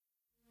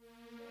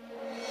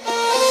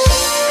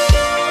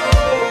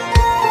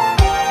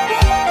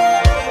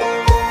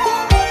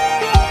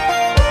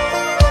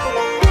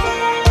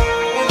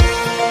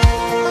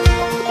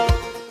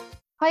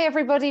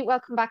everybody.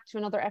 Welcome back to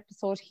another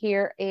episode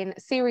here in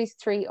Series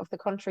 3 of the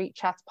Country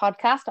Chats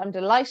podcast. I'm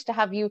delighted to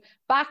have you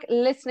back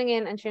listening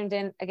in and tuned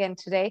in again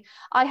today.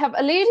 I have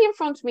a lady in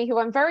front of me who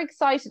I'm very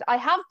excited.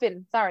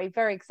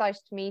 Very excited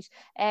to meet.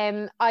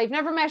 I've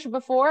never met her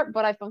before,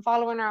 but I've been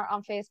following her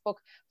on Facebook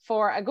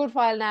for a good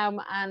while now,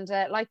 and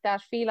like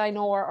that, feel I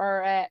know her,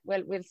 or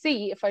well, we'll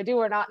see if I do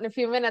or not in a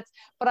few minutes.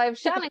 But I have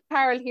Shannen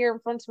Carroll here in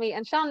front of me,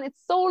 and Shannen,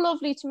 it's so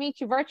lovely to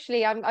meet you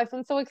virtually. I've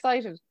been so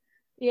excited.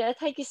 Yeah,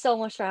 thank you so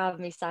much for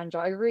having me, Sandra.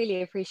 I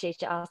really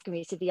appreciate you asking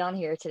me to be on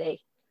here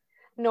today.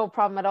 No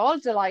problem at all.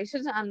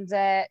 Delighted. And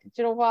do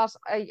you know what?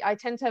 I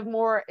tend to have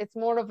more. It's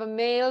more of a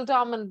male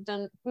dominant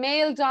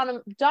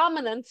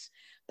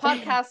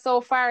podcast so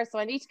far. So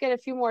I need to get a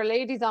few more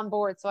ladies on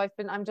board. So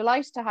I'm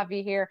delighted to have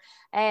you here.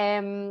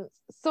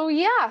 So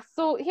yeah.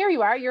 So here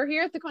you are. You're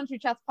here at the Country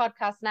Chats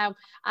podcast now.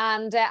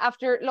 And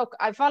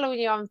I'm following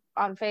you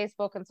on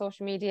Facebook and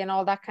social media and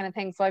all that kind of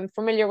thing. So I'm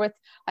familiar with,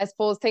 I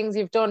suppose, things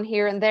you've done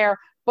here and there.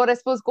 But I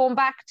suppose going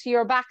back to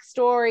your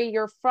backstory,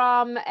 you're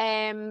from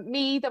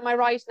Meath, am I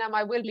right? Now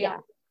I will be on.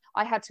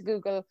 I had to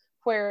Google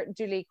where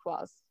Duleek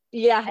was.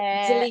 Yeah,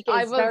 Duleek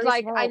is very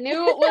small. I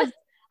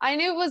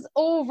knew it was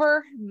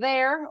over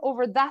there,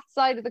 over that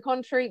side of the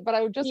country, but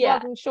I just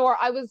wasn't sure.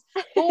 I was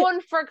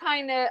going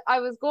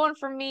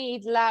for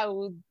Meath,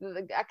 Louth,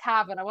 a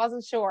Cavan. I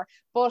wasn't sure,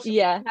 but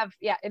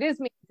it is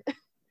Meath.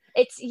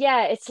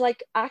 It's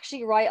like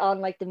actually right on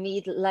like the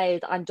Meath,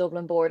 Louth and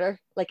Dublin border.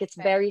 Like it's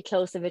very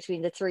close in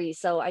between the three.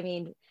 So I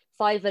mean,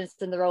 5 minutes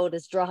down the road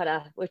is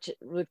Drogheda, which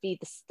would be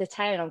the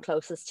town I'm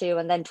closest to,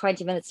 and then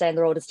 20 minutes down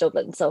the road is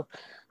Dublin. So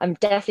I'm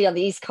definitely on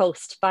the east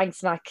coast, bang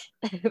smack,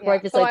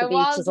 right beside the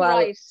beach as well.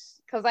 Right,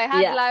 because I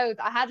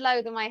had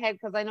Louth in my head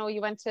because I know you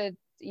went.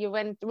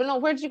 Well, no,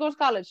 where did you go to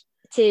college?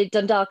 To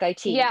Dundalk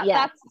IT.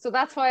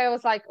 That's why I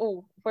was like,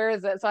 oh, where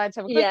is it? So I had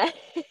to have a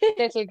quick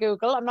little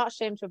Google. I'm not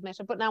ashamed to admit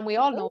it, but now we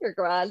all know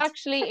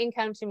actually in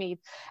County Meath.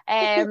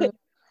 And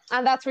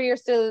that's where you're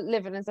still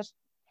living, is it?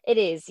 It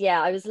is,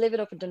 yeah. I was living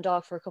up in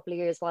Dundalk for a couple of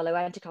years while I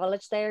went to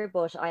college there,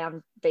 but I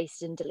am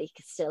based in Duleek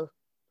still.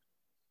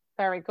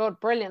 Very good,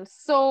 brilliant.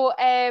 So,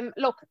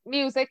 look,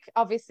 music,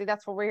 obviously,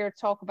 that's what we're here to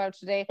talk about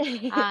today.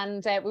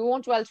 And we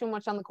won't dwell too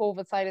much on the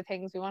COVID side of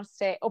things. We want to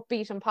stay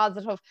upbeat and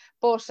positive.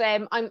 But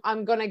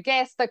I'm going to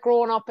guess that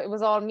growing up, it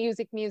was all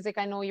music.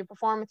 I know you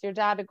perform with your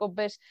dad a good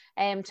bit.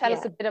 Tell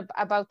us a bit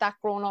about that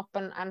growing up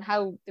and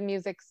how the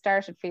music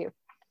started for you.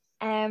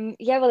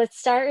 Well, it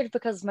started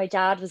because my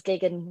dad was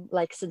gigging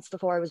like since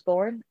before I was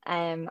born.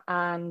 And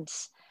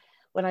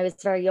when I was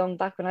very young,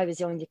 back when I was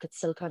young, you could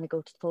still kind of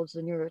go to the pubs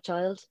when you were a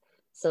child.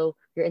 So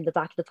you're in the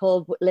back of the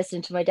pub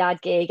listening to my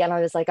dad gig, and I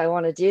was like, I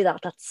want to do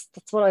that. That's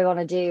what I want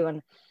to do.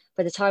 And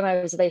by the time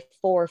I was about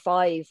 4 or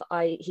 5,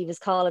 he was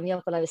calling me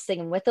up and I was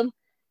singing with him.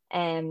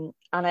 And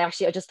I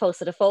just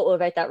posted a photo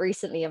about that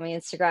recently on my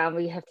Instagram.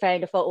 We have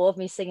found a photo of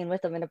me singing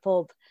with him in a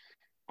pub.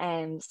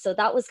 So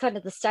that was kind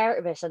of the start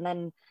of it. And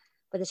then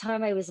by the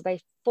time I was about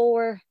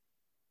 4,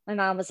 my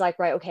mom was like,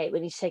 right, okay, we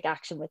need to take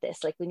action with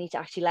this. Like, we need to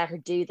actually let her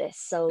do this.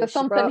 So there's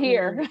something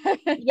here.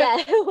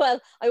 Well,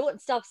 I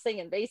wouldn't stop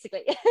singing,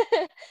 basically.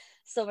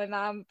 So my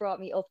mom brought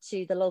me up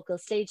to the local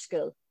stage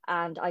school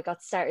and I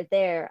got started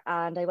there.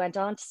 And I went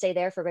on to stay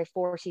there for about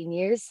 14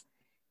 years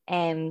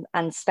and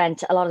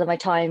spent a lot of my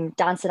time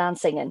dancing and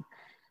singing.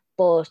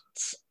 But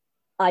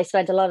I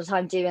spent a lot of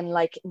time doing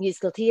like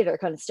musical theatre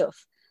kind of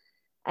stuff.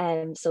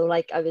 So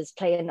like I was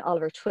playing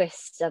Oliver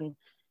Twist and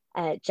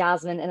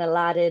Jasmine in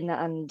Aladdin,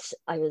 and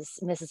I was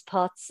Mrs.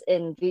 Potts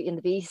in Beauty and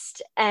the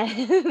Beast,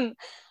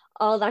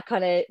 all that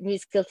kind of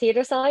musical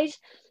theatre side.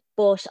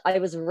 But I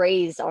was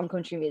raised on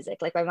country music.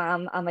 Like my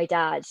mom and my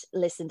dad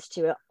listened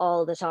to it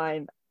all the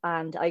time,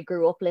 and I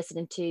grew up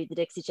listening to the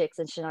Dixie Chicks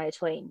and Shania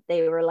Twain.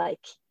 They were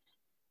like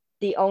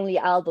the only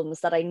albums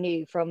that I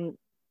knew from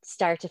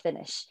start to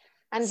finish.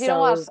 And you know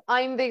what?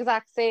 I'm the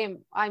exact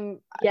same.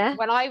 When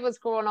I was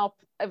growing up,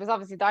 it was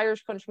obviously the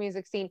Irish country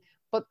music scene,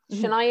 but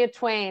Shania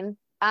Twain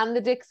and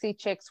the Dixie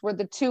Chicks were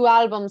the two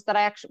albums that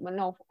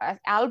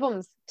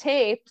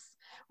tapes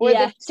were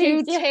the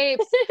two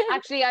tapes.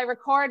 Actually, I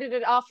recorded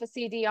it off a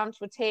CD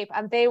onto a tape,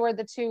 and they were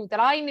the two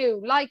that I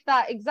knew, like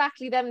that,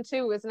 exactly them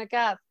two, isn't it,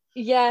 Gav?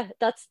 Yeah,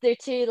 they're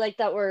two like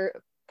that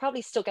were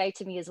probably stuck out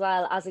to me as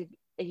well. As a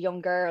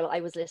young girl,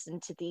 I was listening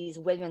to these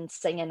women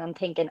singing and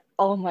thinking,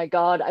 oh my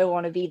God, I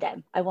want to be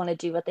them. I want to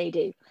do what they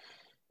do.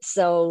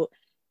 So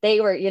they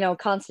were,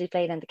 constantly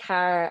playing in the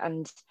car.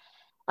 And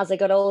as I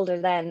got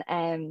older then,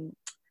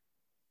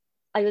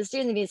 I was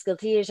doing the musical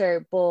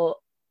theatre, but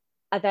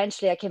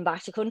eventually I came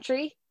back to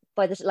country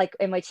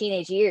in my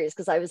teenage years,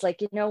 because I was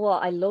like, you know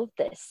what, I love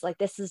this. Like,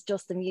 this is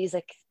just the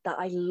music that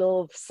I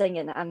love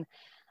singing. And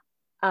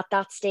at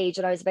that stage,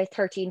 when I was about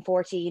 13,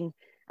 14,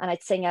 and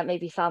I'd sing at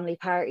maybe family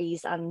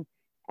parties, and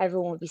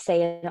everyone would be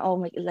saying, oh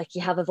my, like,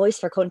 you have a voice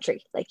for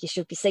country. Like, you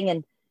should be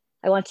singing.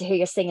 I want to hear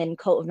you singing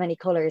Coat of Many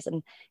Colours,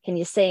 and can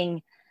you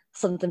sing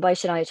something by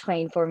Shania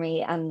Twain for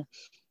me? And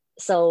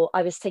so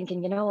I was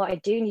thinking, you know what, I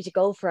do need to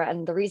go for it.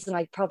 And the reason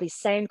I probably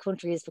sound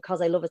country is because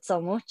I love it so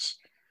much.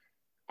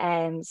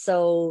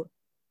 So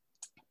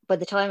by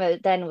the time I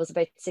then was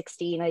about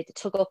 16, I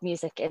took up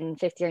music in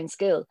 5th year in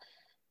school.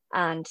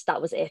 And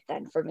that was it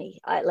then for me.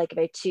 I, like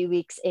about 2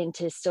 weeks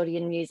into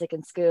studying music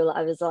in school,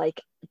 I was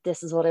like,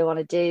 this is what I want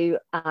to do.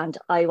 And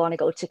I want to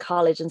go to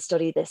college and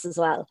study this as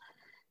well.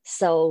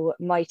 So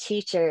my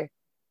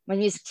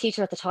music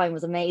teacher at the time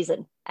was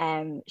amazing.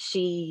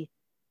 She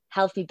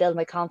helped me build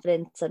my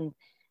confidence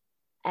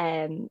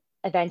and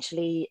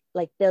eventually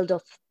like build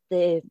up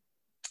the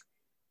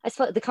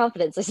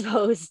confidence, I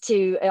suppose,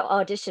 to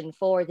audition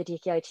for the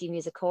DKIT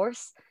music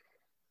course.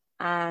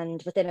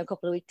 And within a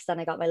couple of weeks,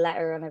 then I got my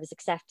letter and I was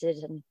accepted.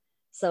 And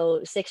so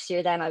 6th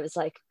year, then I was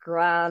like,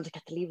 grand,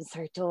 get the leaving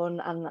cert done,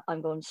 and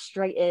I'm going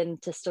straight in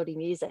to study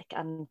music.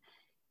 And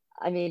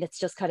I mean, it's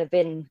just kind of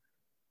been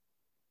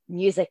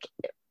music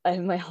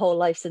my whole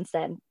life since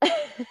then.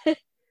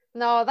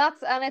 No,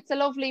 and it's a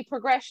lovely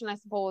progression, I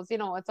suppose. You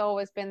know, it's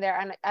always been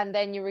there, and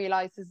then you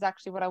realize this is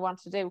actually what I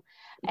want to do.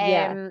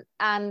 Yeah.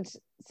 And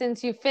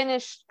since you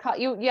finished,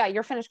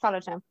 you're finished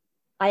college now.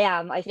 I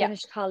am. I Yeah,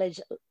 finished college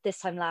this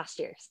time last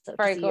year, so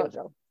very just a year good.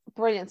 ago.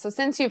 Brilliant. So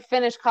since you've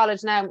finished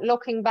college now,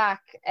 looking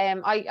back,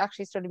 I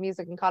actually studied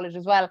music in college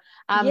as well.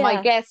 Yeah.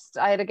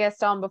 I had a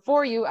guest on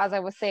before you, as I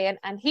was saying,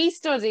 and he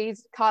studied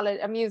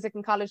music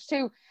in college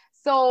too.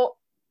 So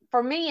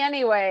for me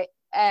anyway,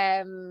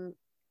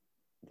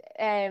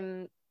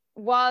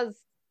 was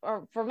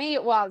or for me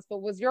it was,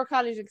 but was your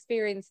college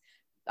experience,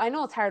 I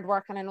know it's hard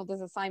work and I know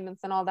there's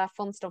assignments and all that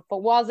fun stuff, but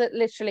was it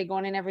literally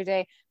going in every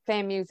day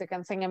playing music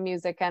and singing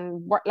music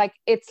and work, like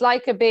I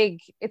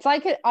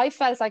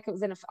felt like I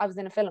was in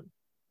a film,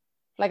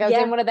 like I was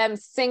in one of them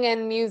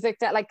singing music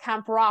that like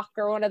Camp Rock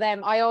or one of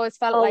them. I always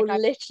felt like I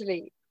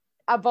literally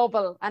a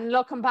bubble, and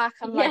looking back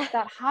I'm yeah. like,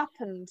 that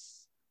happened.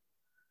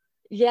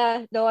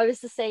 Yeah, no, I was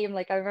the same.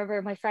 Like I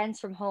remember my friends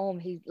from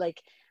home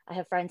I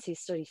have friends who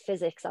study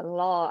physics and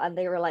law, and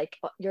they were like,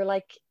 "Oh, you're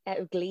like out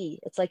of Glee.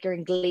 It's like you're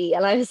in Glee."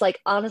 And I was like,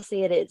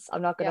 honestly, it is.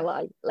 I'm not gonna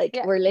lie. Like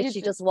we're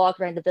literally just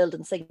walking around the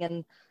building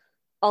singing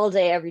all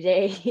day, every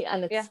day.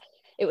 And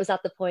it was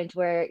at the point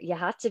where you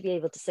had to be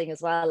able to sing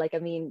as well. Like, I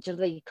mean,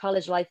 the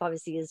college life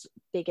obviously is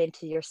big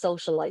into your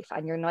social life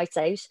and your nights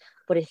out.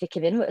 But if you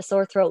came in with a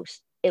sore throat,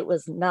 it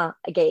was not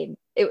a game.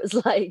 It was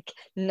like,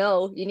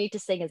 no, you need to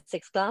sing in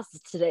 6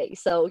 classes today.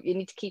 So you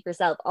need to keep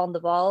yourself on the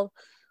ball.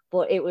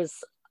 But it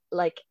was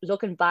like,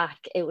 looking back,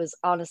 it was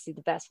honestly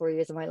the best 4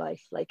 years of my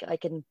life. Like I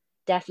can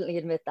definitely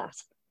admit that.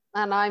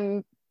 And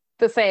I'm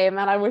the same,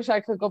 and I wish I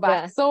could go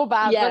back so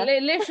bad, but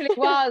it literally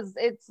was.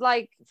 It's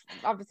like,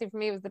 obviously for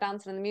me it was the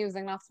dancing and the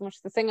music, not so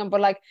much the singing,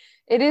 but like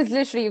it is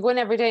literally, you go in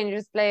every day and you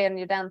just play and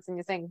you dance and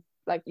you sing,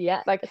 like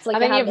it's like,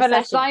 and then you have an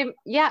assignment,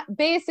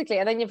 basically,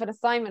 and then you have an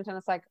assignment and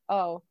it's like,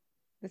 oh,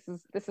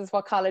 this is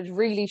what college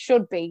really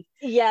should be.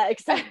 Yeah,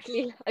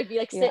 exactly. I'd be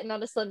like sitting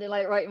on a Sunday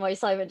night writing my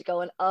assignment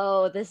going,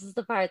 oh, this is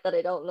the part that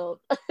I don't love.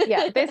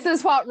 This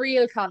is what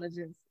real college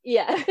is.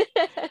 Yeah.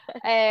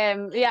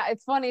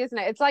 It's funny, isn't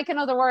it? It's like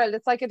another world.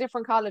 It's like a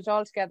different college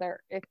altogether.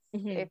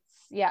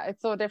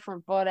 It's so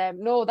different. But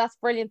no, that's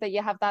brilliant that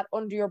you have that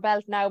under your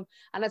belt now.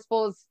 And I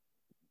suppose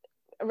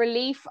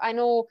relief, I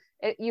know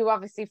you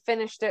obviously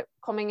finished your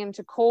course coming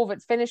into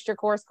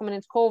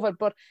COVID,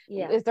 but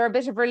is there a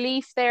bit of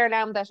relief there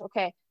now that,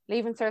 okay,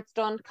 leaving cert's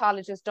done,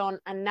 college is done,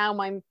 and now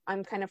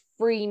I'm kind of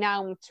free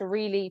now to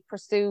really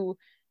pursue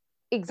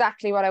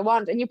exactly what I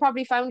want? And you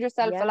probably found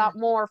yourself a lot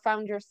more,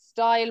 found your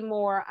style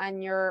more,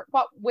 and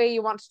what way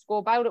you wanted to go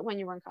about it when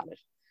you were in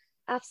college.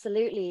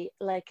 Absolutely.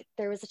 Like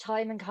there was a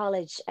time in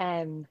college,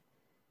 I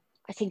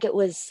think it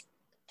was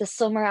the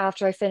summer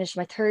after I finished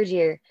my 3rd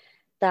year,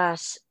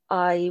 that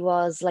I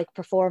was like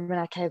performing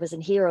at Cowboys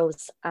and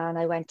Heroes, and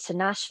I went to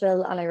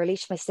Nashville and I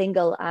released my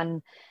single,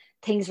 and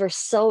things were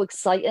so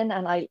exciting,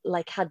 and I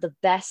like had the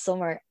best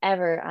summer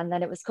ever. And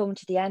then it was coming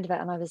to the end of it,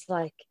 and I was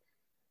like,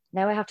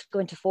 now I have to go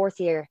into 4th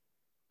year,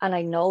 and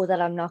I know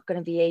that I'm not going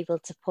to be able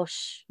to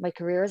push my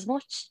career as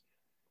much,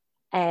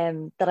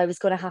 that I was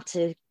going to have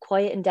to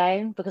quieten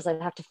down because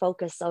I'd have to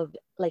focus of,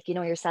 like, you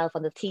know, yourself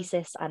on the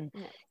thesis and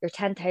your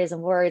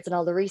 10,000 words and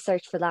all the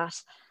research for that.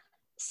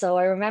 So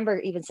I remember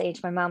even saying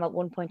to my mom at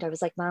one point, I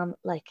was like, Mom,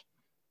 like,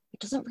 it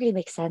doesn't really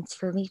make sense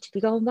for me to be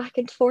going back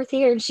into 4th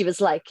year. And she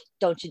was like,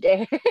 don't you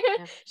dare.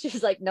 She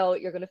was like, no,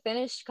 you're going to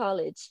finish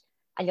college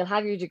and you'll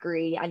have your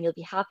degree and you'll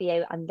be happy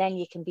out, and then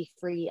you can be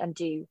free and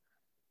do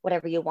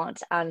whatever you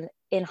want. And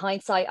in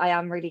hindsight, I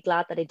am really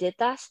glad that I did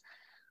that.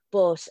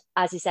 But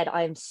as you said,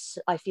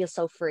 I feel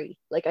so free.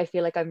 Like I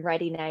feel like I'm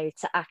ready now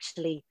to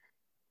actually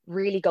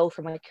really go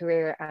for my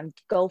career and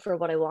go for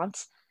what I want.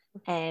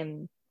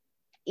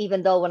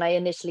 Even though when I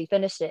initially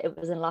finished it, it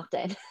was in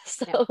lockdown.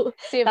 So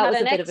you've that had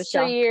was an a bit of a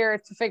extra shock.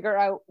 year to figure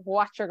out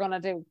what you're going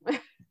to do.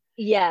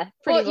 Yeah,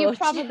 pretty much. You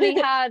probably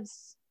had,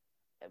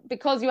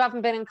 because you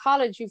haven't been in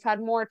college, you've had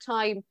more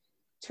time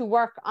to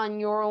work on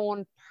your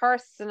own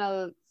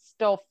personal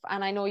stuff.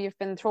 And I know you've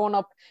been throwing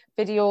up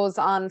videos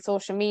on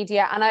social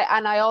media, and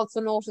I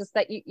also noticed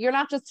that you're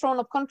not just throwing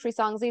up country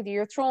songs either.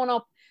 You're throwing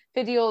up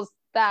videos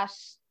that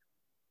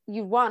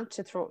you want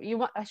to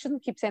I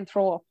shouldn't keep saying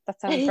throw up, that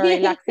sounds very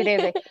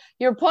laxy-daisy.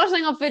 You're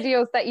putting up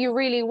videos that you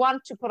really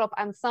want to put up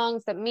and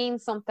songs that mean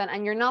something,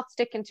 and you're not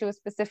sticking to a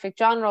specific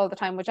genre all the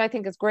time, which I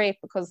think is great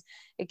because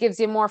it gives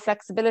you more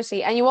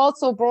flexibility. And you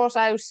also brought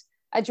out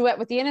a duet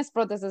with the Innes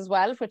brothers as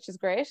well, which is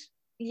great.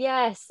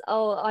 Yes.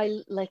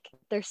 Oh,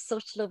 they're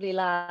such lovely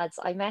lads.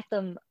 I met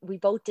them. We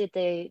both did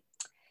the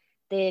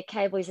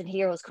Cowboys and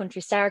Heroes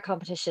Country Star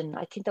competition.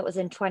 I think that was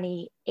in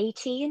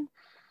 2018.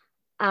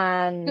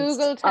 And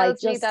Google I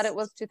tells me that it just,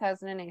 was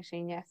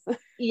 2018. Yes.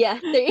 yeah,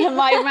 there you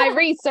my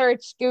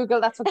research, Google,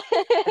 that's what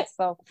it said,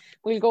 so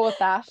we'll go with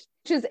that.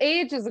 Which is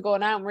ages ago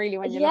now, really,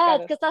 when you look yeah,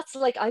 at it. because that's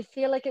like, I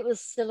feel like it was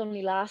still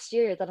only last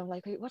year that I'm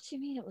like, wait, what do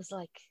you mean? It was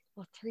like,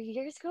 what, 3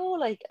 years ago?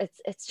 Like,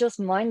 it's just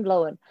mind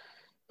blowing.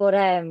 But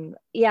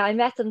yeah, I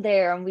met them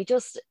there and we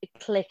just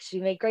clicked. We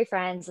made great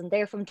friends, and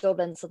they're from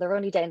Dublin, so they're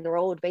only down the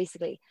road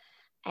basically.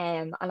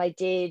 And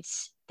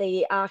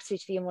they asked me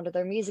to be in one of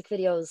their music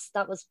videos.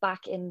 That was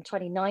back in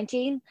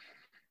 2019.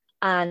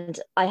 And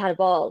I had a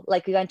ball.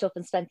 Like, we went up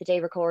and spent the day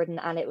recording,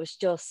 and it was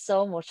just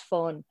so much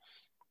fun.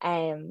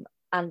 And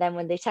then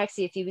when they texted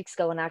me a few weeks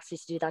ago and asked me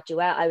to do that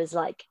duet, I was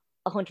like,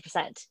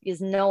 100%. You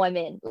know, I'm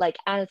in. Like,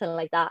 anything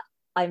like that,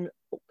 I'm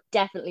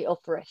definitely up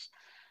for it.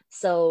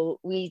 So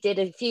we did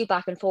a few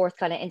back and forth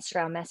kind of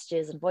Instagram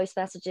messages and voice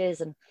messages,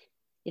 and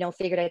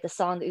figured out the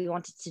song that we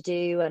wanted to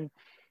do. And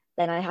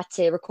then I had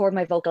to record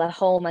my vocal at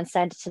home and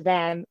send it to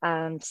them,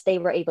 and they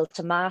were able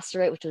to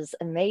master it, which was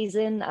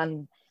amazing.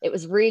 And it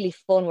was really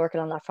fun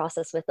working on that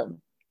process with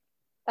them.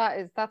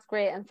 That's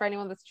great. And for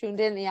anyone that's tuned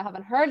in and you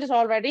haven't heard it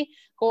already,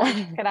 go and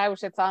check it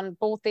out. It's on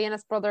both the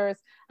Innes brothers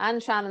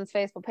and Shannon's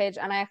Facebook page.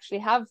 And I actually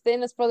have the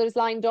Innes brothers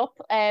lined up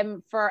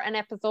for an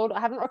episode.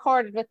 I haven't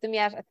recorded with them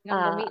yet. I think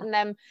I'm meeting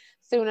them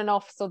soon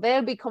enough, so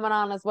they'll be coming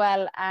on as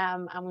well,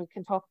 and we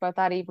can talk about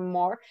that even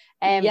more.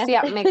 So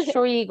yeah, make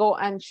sure you go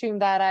and tune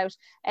that out.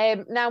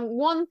 Now,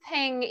 one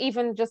thing,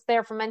 even just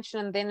there for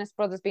mentioning the Innes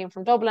brothers being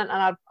from Dublin,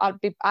 and I'll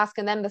be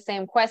asking them the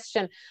same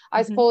question.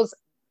 I suppose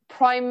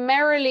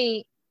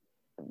primarily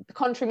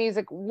country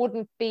music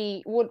would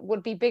be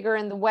bigger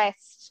in the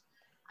west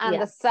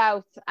and the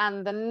south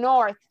and the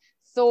north.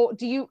 So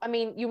you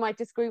might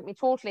disagree with me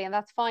totally, and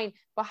that's fine,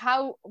 but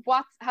how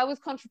is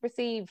country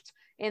perceived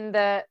in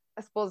the,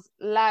 I suppose,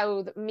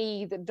 Louth,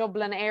 Meath,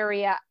 Dublin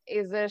area?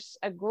 Is it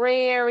a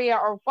grey area,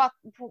 or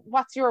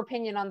what's your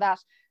opinion on that?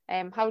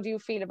 How do you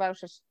feel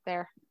about it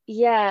there?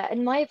 Yeah,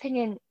 in my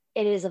opinion,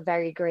 it is a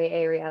very grey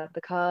area,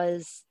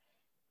 because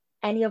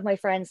any of my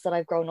friends that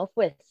I've grown up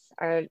with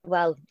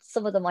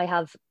some of them I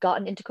have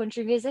gotten into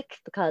country music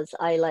because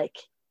I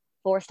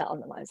forced that on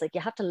them. I was like,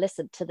 you have to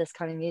listen to this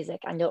kind of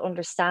music and you'll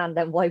understand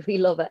then why we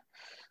love it.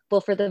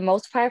 But for the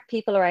most part,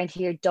 people around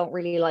here don't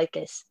really like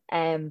it.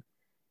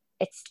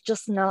 It's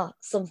just not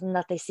something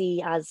that they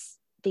see as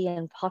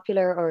being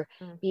popular or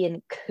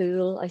being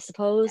cool, I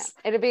suppose.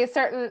 Yeah. It'd be a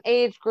certain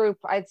age group,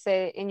 I'd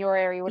say, in your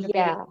area. Would it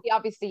be?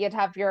 Obviously, you'd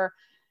have your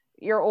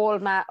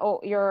one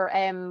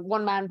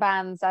man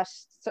bands at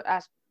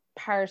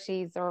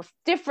parties, or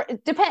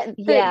different,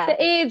 the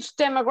age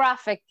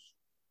demographic.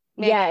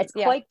 It's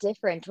quite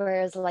different.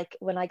 Whereas like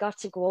when I got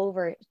to go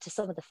over to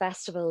some of the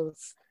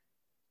festivals,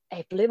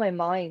 it blew my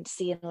mind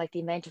seeing like the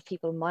amount of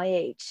people my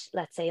age,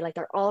 let's say, like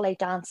they're all out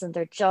dancing,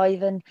 they're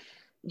jiving,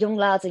 young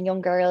lads and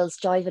young girls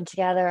jiving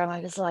together. And I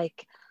was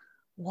like,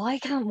 why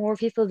can't more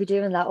people be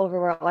doing that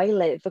over where I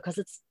live?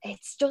 Because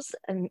it's just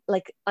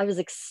like, I was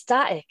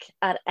ecstatic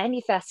at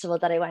any festival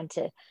that I went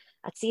to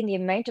at seeing the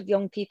amount of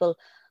young people,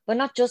 but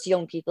not just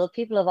young people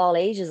of all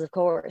ages, of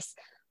course,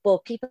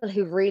 but people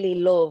who really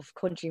love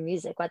country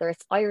music, whether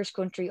it's Irish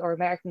country or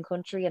American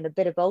country and a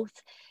bit of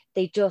both.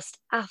 They just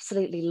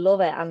absolutely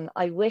love it. And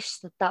I wish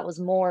that was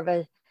more of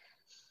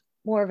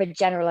a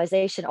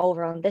generalization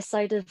over on this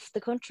side of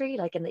the country,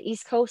 like in the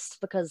East Coast,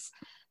 because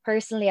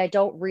personally I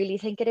don't really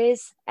think it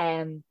is.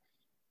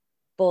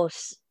 But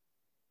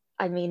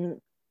I mean,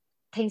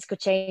 things could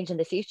change in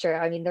the future.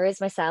 I mean, there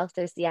is myself,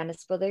 there's the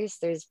Ennis brothers,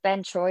 there's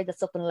Ben Troy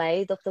that's up in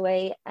Louth up the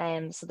way.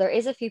 So there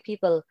is a few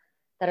people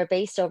that are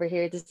based over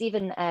here. There's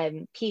even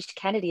Pete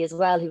Kennedy as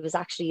well, who was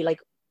actually like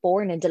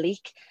born in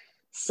Daleek.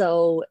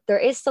 So there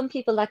is some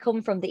people that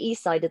come from the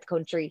east side of the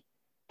country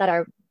that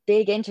are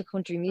big into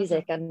country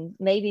music, and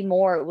maybe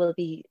more will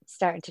be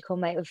starting to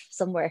come out of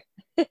somewhere.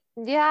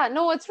 Yeah,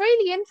 no, it's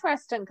really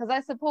interesting, because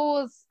I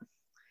suppose,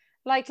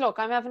 like, look,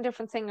 I'm having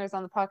different singers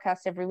on the podcast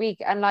every week,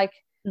 and like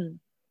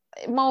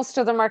most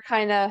of them are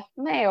kind of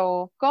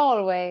Mayo,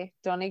 Galway,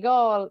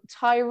 Donegal,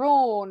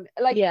 Tyrone.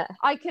 Like,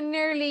 I can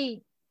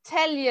nearly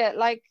tell you,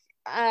 like,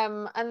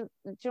 and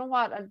do you know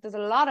what? There's a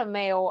lot of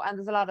Mayo and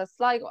there's a lot of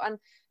Sligo, and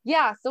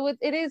so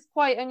it is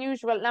quite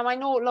unusual. Now, I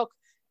know, look,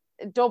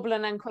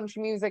 Dublin and country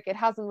music, it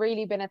hasn't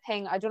really been a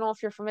thing. I don't know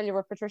if you're familiar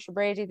with Patricia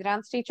Brady, the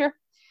dance teacher.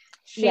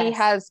 She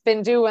has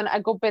been doing a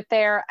good bit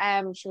there.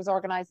 She was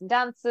organising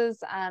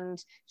dances,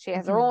 and she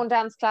has her own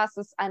dance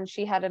classes, and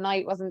she had a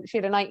night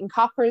in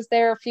Coppers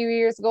there a few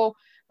years ago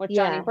with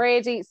Johnny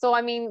Brady. So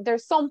I mean,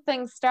 there's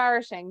something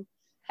starting.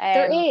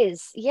 There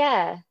is,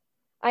 yeah.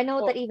 I know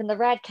But that even the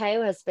Red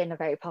Cow has been a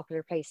very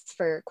popular place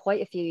for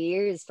quite a few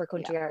years for yeah.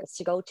 country artists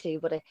to go to,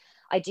 but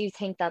I do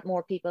think that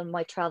more people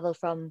might travel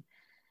from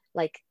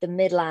like the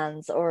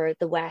Midlands or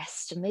the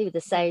West, maybe the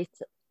Mhm.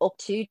 South, up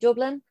to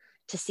Dublin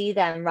to see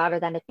them rather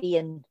than it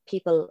being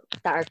people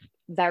that are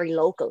very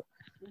local.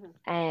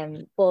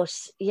 Mhm. But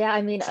yeah,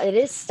 I mean, it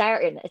is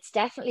starting. It's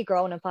definitely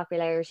grown in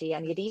popularity,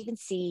 and you'd even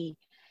see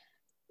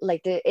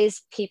like there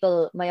is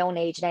people my own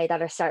age now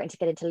that are starting to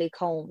get into Luke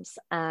Combs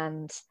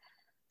and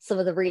some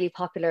of the really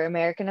popular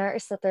American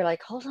artists that they're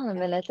like, hold on a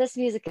Yeah. minute, this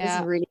music is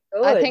Yeah. really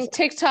I good. think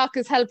TikTok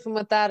is helping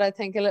with that, I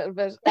think, a little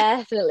bit.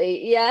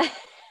 Definitely, yeah.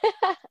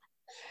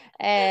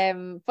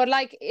 But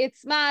like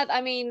it's mad.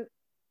 I mean,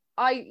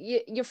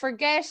 you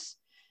forget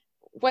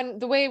when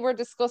the way we're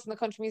discussing the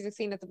country music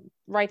scene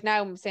right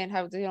now. I'm saying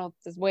how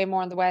there's way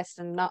more in the West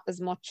and not as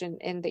much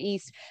in the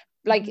East.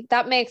 Like Mhm.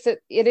 that makes it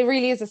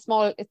really is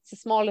it's a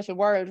small little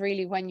world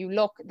really when you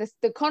look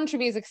the country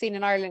music scene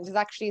in Ireland is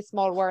actually a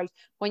small world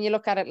when you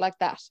look at it like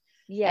that.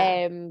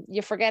 Yeah,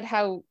 You forget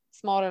how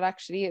small it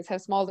actually is, how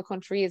small the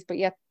country is, but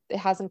yet it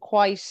hasn't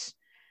quite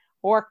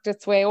worked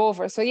its way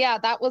over. So yeah,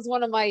 that was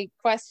one of my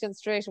questions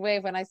straight away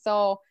when I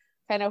saw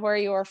kind of where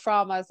you were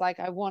from. I was like,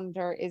 I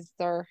wonder, is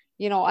there,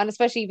 and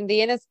especially even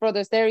the Innes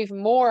brothers, they're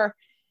even more,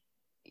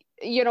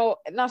 not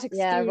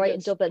yeah, right in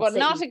excluded, Dublin but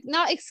City.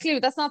 not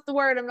exclude. That's not the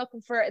word I'm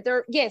looking for.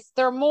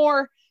 They're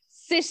more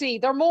city,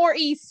 they're more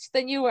east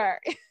than you are.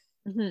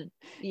 Mhm.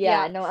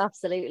 Yeah, Yeah, no,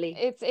 absolutely.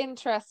 it's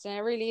interesting.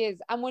 It really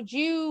is. And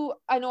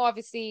I know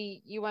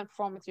obviously you went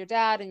perform with your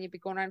dad and you'd be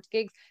going around to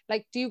gigs.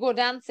 Like, do you go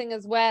dancing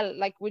as well?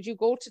 Like, would you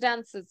go to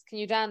dances? Can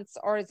you dance?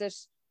 Or is it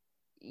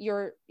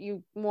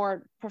you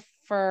more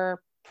prefer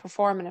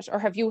performing it? Or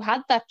have you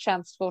had that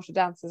chance to go to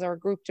dances or a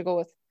group to go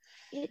with?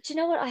 Do you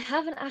know what? I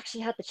haven't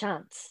actually had the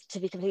chance, to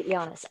be completely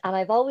honest, and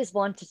I've always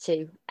wanted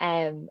to.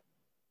 And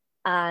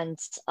I'm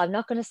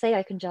not going to say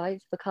I can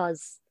jive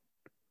because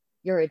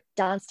you're a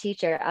dance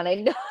teacher, and I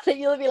know that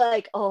you'll be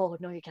like, "Oh,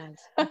 no, you can't."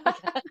 No, you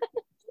can't.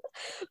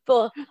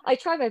 But I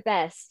try my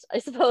best, I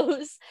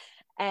suppose.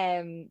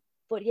 Um,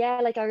 but yeah,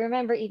 like I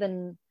remember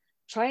even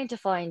trying to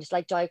find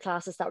like jive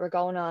classes that were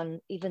going on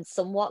even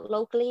somewhat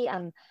locally,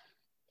 and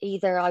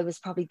either I was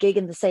probably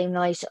gigging the same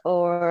night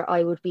or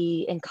I would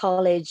be in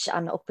college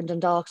and up in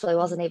Dundalk, so I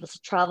wasn't able to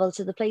travel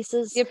to the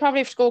places. You'd probably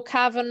have to go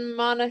Cavan,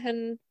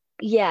 Monaghan,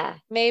 Yeah.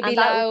 maybe And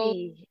that would Loud.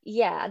 be,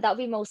 yeah, and that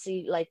would be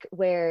mostly like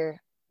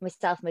where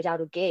myself and my dad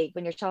would gig.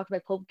 When you're talking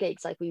about pub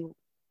gigs, like we would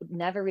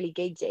never really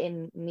gigged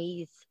in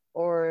Meath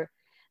or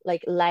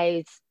like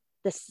Louth,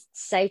 the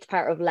south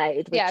part of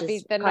Louth, which Yeah, is be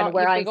the kind of north.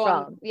 where You'd be I'm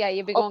going. from. Yeah,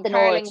 you'd be Up going the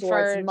north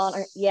towards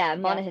Carlingford. Yeah,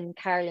 Monaghan,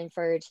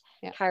 Carlingford,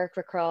 yeah.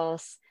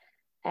 Carrickcross.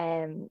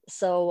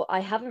 So I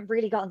haven't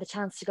really gotten the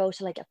chance to go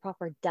to like a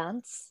proper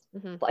dance,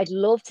 Mm-hmm. but I'd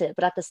love to.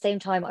 But at the same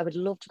time, I would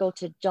love to go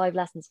to jive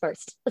lessons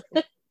first.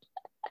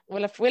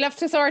 We'll have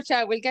to sort you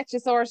out. We'll get you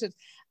sorted.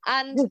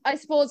 And I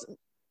suppose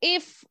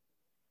if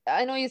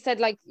I know you said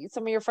like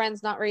some of your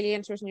friends not really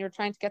into it and you're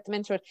trying to get them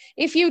into it.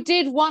 If you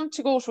did want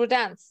to go to a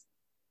dance,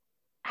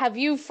 have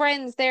you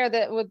friends there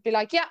that would be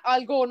like, yeah,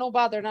 I'll go, no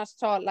bother, not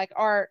at all. Like,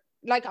 or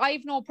like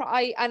I've no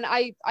I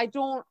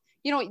don't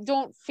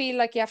don't feel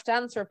like you have to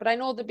answer it, but I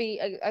know there'd be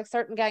a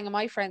certain gang of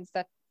my friends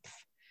that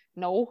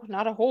no,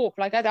 not a hope.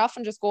 Like I'd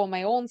often just go on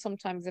my own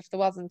sometimes if there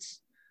wasn't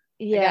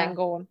a gang Yeah.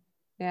 going.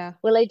 Yeah.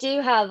 Well,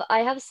 I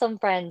have some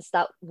friends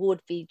that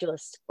would be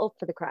just up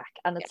for the crack.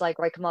 And Yeah. it's like,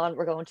 right, come on,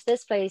 we're going to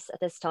this place at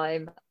this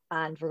time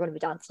and we're going to be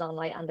dancing all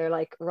night. And they're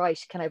like, right,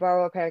 can I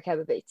borrow a pair of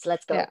cowboy boots?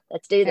 Let's Yeah. go.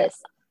 Let's do Yeah.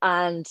 this.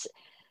 And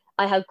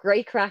I have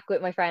great crack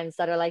with my friends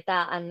that are like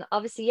that. And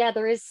obviously, yeah,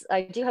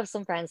 I do have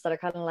some friends that are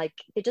kind of like,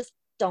 they just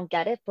don't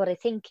get it. But I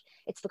think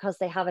it's because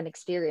they haven't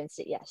experienced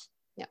it yet.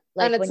 Yeah.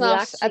 And Like it's when you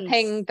not a actually,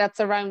 thing that's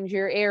around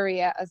your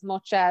area as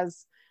much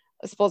as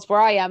I suppose where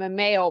I am in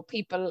Mayo,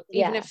 people,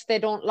 even yeah, if they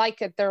don't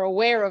like it, they're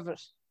aware of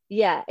it.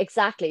 yeah,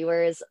 exactly.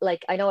 Whereas,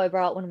 like, I know I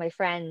brought one of my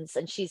friends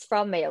and she's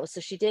from Mayo, so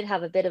she did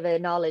have a bit of a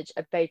knowledge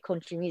about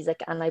country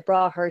music. And I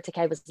brought her to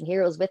Cowboys and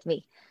Heroes with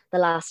me the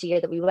last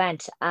year that we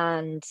went.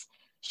 And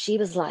she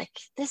was like,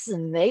 this is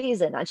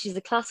amazing. And she's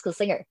a classical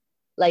singer.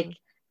 Like, Mm.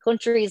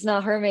 country is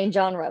not her main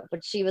genre,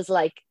 but she was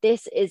like,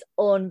 this is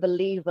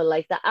unbelievable.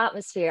 Like, the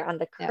atmosphere and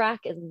the Yeah.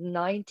 crack is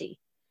 90.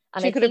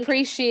 And She I could think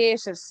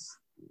appreciate it.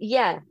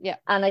 yeah. Yeah.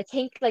 And I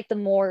think like the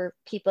more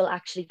people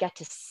actually get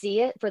to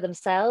see it for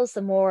themselves,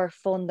 the more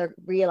fun they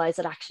realize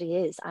it actually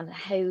is. And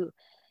how,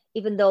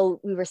 even though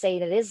we were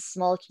saying it is a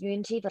small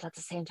community, but at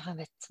the same time,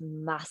 it's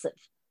massive.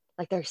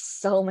 Like there's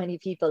so many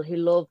people who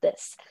love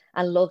this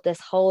and love this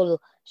whole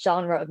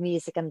genre of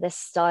music and this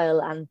style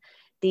and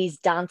these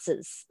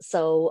dances.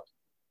 So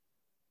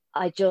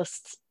I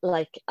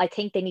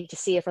think they need to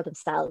see it for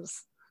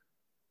themselves.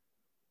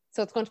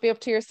 So it's going to be up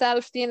to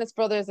yourself, the Innes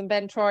brothers, and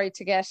Ben Troy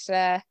to get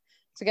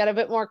a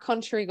bit more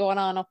country going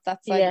on up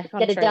that side of Yeah, the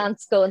get a country.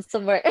 dance going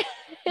somewhere.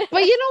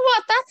 But you know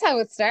what? That's how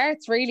it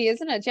starts, really,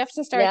 isn't it? You have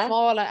to start Yeah,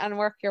 small and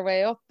work your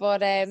way up.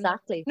 But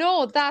exactly.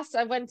 no, that's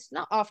I went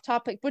not off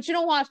topic. But you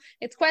know what?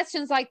 It's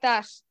questions like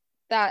that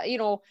that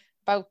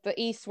about the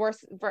East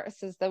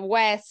versus the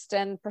West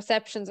and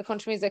perceptions of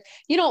country music,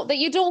 that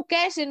you don't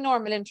get in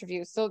normal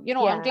interviews. So,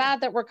 I'm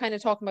glad that we're kind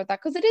of talking about that,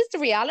 because it is the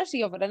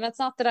reality of it. And it's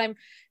not that I'm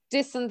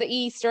dissing the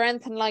East or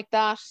anything like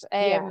that.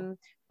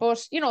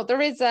 But,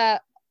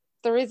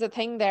 there is a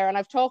thing there. And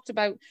I've talked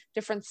about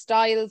different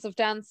styles of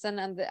dancing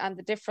and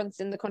the difference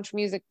in the country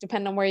music,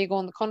 depending on where you go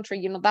in the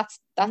country,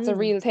 that's a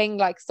real thing.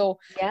 Like, so,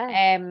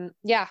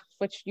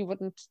 which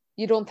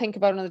you don't think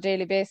about on a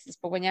daily basis,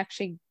 but when you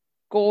actually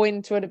go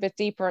into it a bit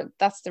deeper,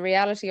 that's the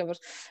reality of it.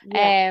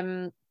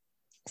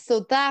 So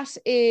that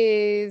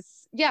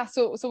is,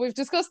 so we've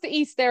discussed the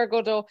East there,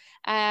 Godo,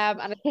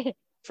 and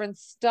different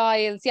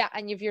styles,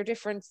 and you've your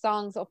different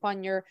songs up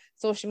on your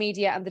social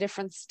media and the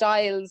different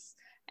styles.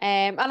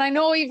 And I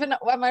know, even,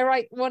 am I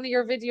right, one of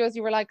your videos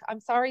you were like, I'm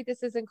sorry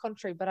this isn't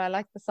country, but I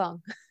like the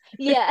song.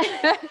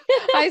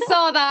 I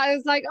saw that. I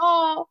was like,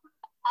 oh.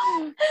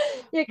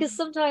 Because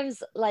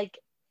sometimes, like,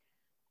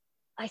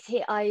 I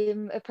think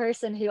I'm a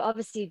person who,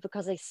 obviously,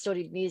 because I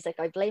studied music,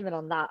 I blame it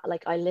on that.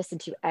 Like, I listen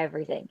to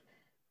everything.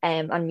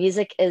 And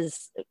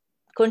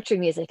country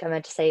music, I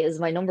meant to say, is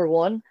my number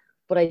one,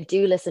 but I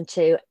do listen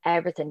to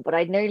everything. But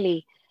I'd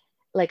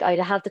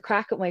have the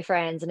crack with my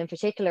friends, and in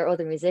particular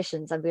other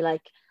musicians, and be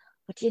like,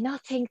 but do you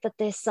not think that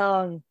this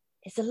song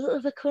is a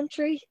little bit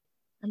country?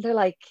 And they're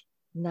like,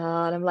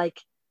 no. And I'm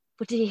like,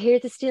 but do you hear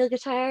the steel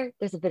guitar?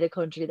 There's a bit of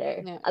country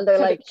there. Yeah. And they're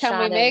like, can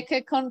we make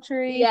it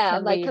country? Yeah,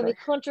 I'm like, can we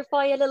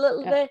countrify it a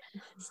little bit?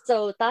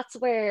 So that's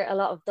where a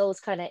lot of those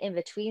kind of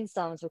in-between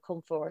songs would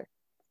come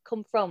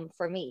from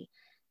for me.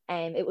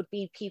 And it would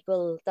be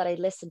people that I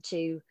listened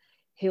to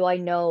who I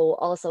know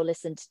also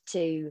listened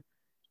to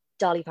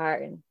Dolly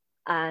Parton.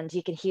 And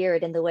you can hear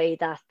it in the way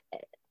that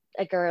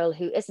a girl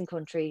who isn't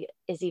country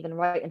is even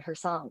writing her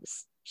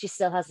songs. She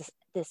still has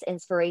this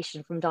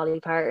inspiration from Dolly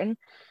Parton.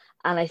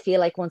 And I feel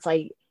like once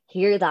I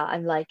hear that,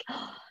 I'm like,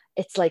 oh,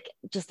 it's like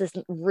just this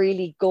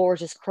really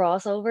gorgeous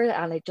crossover,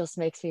 and it just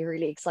makes me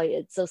really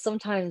excited. So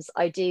sometimes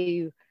I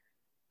do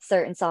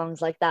certain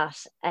songs like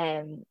that,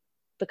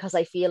 because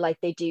I feel like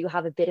they do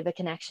have a bit of a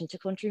connection to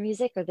country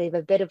music, or they have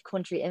a bit of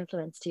country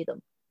influence to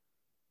them.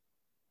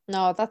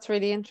 No, that's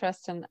really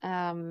interesting.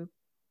 And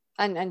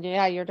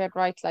yeah, you're dead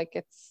right.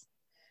 Like,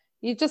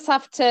 you just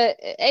have to,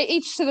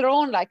 each to their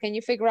own, like, and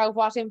you figure out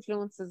what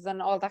influences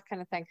and all that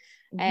kind of thing.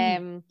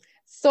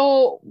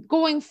 So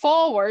going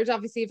forward,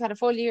 obviously you've had a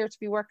full year to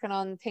be working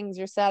on things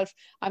yourself.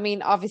 I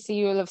mean, obviously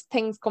you'll have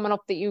things coming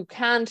up that you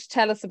can't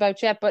tell us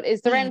about yet, but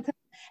is there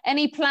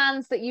any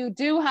plans that you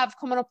do have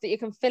coming up that you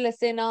can fill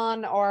us in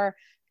on, or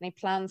any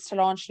plans to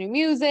launch new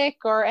music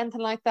or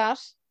anything like that?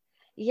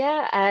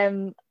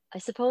 I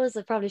suppose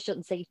I probably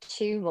shouldn't say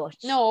too much.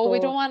 No, we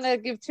don't want to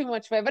give too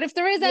much away, but if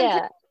there is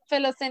anything,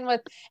 fill us in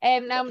with.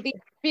 Now the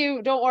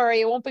interview, don't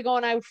worry, it won't be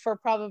going out for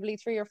probably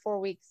 3 or 4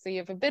 weeks, so you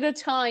have a bit of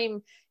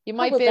time. You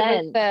might be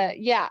able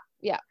to,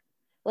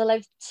 Well,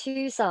 I've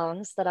 2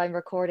 songs that I'm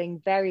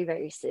recording very,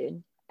 very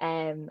soon,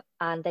 and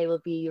they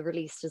will be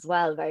released as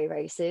well very,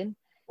 very soon.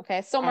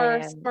 Okay, summer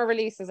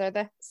releases, are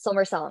they?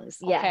 Summer songs,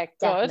 okay,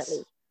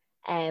 definitely.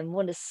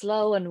 One is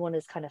slow and one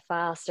is kind of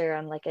faster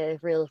and like a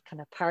real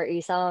kind of party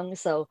song.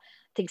 So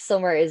I think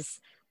summer is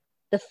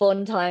the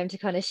fun time to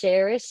kind of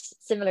share it,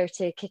 similar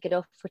to Kick It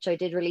Up, which I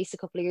did release a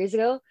couple of years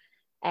ago.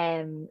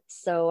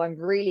 So I'm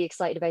really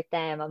excited about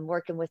them. I'm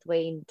working with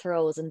Wayne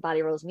Throws and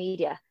Ballyrose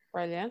Media.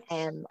 Brilliant.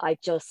 I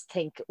just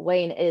think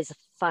Wayne is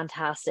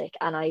fantastic,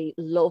 and I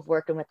love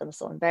working with them.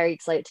 So I'm very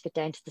excited to get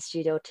down to the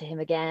studio to him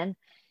again.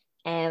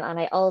 And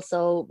I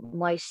also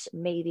might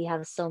maybe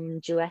have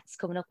some duets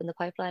coming up in the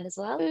pipeline as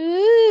well.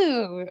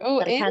 Ooh,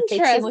 that I can't say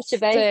too much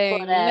about.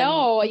 But,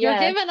 no, you're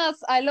giving us,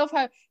 I love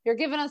how you're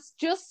giving us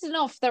just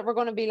enough that we're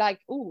going to be like,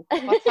 ooh,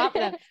 what's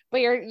happening?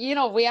 But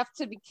we have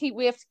to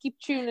keep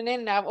tuning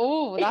in now.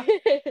 Oh,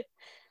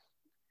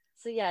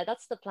 so yeah,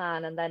 that's the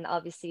plan. And then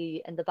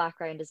obviously in the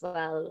background as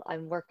well,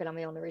 I'm working on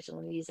my own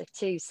original music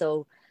too.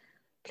 So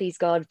please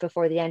God,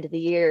 before the end of the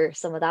year,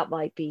 some of that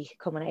might be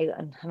coming out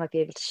and I might be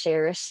able to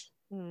share it.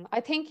 I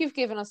think you've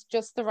given us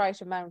just the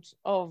right amount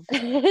of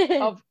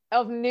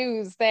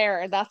news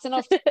there. That's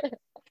enough to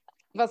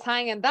keep us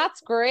hanging.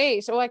 That's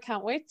great. Oh, I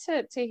can't wait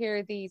to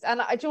hear these.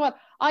 And do you know what?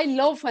 I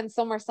love when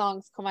summer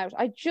songs come out.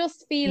 I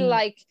just feel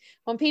like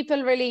when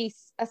people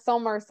release a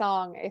summer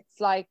song, it's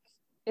like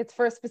it's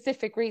for a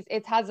specific reason.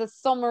 It has a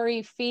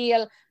summery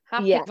feel,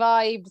 happy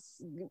vibes,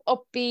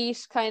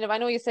 upbeat kind of. I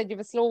know you said you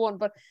have a slow one,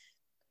 but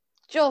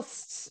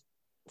just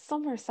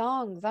summer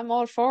songs. I'm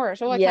all for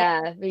it. Oh,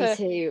 me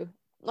too.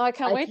 I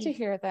can't wait to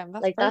hear them.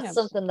 That's brilliant. That's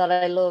something that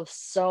I love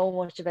so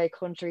much about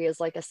country,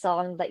 is like a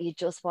song that you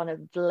just want to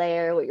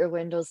blare with your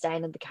windows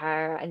down in the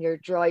car and you're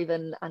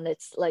driving and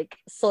it's like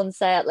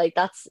sunset. Like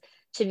that's,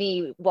 to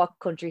me, what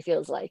country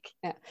feels like.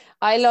 Yeah,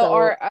 I love,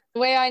 or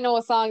the way I know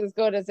a song is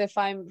good is if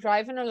I'm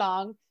driving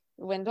along,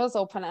 windows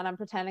open, and I'm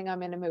pretending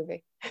I'm in a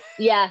movie.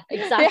 Yeah,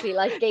 exactly.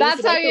 Like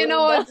that's how you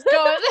know it's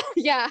good.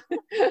 Yeah.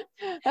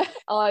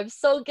 Oh, I'm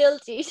so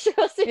guilty.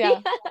 Trust me.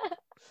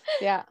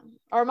 Yeah.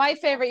 Or my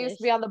favorite used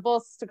to be on the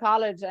bus to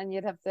college, and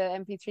you'd have the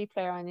MP3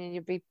 player on you, and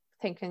you'd be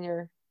thinking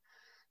you're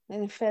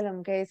in a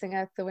film gazing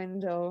out the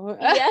window.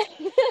 Yeah.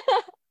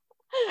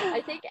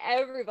 I think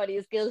everybody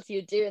is guilty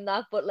of doing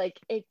that, but like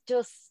it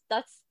just,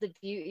 that's the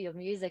beauty of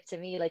music to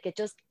me. Like it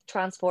just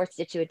transports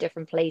you to a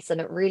different place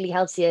and it really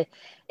helps you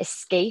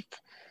escape.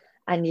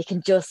 And you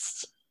can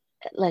just,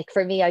 like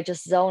for me, I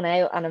just zone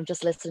out and I'm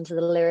just listening to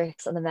the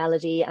lyrics and the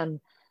melody.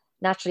 And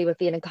naturally, with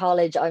being in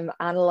college, I'm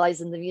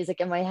analyzing the music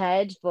in my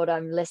head, but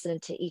I'm listening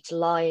to each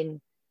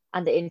line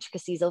and the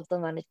intricacies of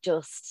them, and it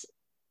just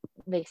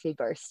makes me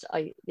burst.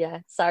 Yeah,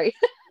 sorry.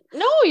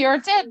 No, you're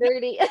dead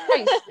Nerdy.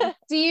 right.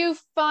 Do you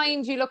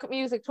find you look at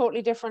music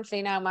totally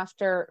differently now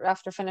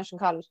after finishing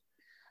college?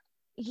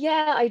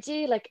 Yeah, I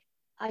do. Like,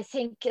 I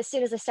think as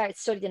soon as I started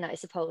studying it, I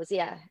suppose,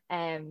 yeah.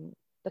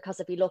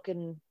 Because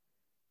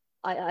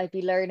I'd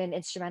be learning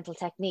instrumental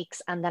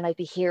techniques and then I'd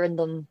be hearing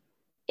them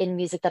in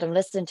music that I'm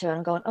listening to and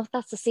I'm going, oh,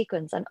 that's a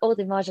sequence, and oh,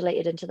 they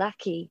modulated into that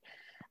key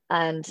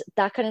and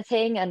that kind of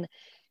thing. And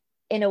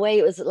in a way,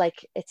 it was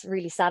like it's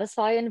really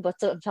satisfying, but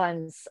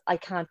sometimes I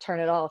can't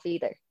turn it off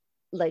either.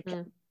 Like,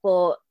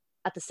 but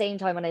at the same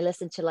time, when I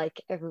listen to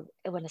like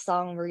when a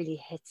song really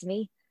hits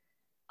me,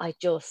 I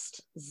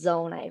just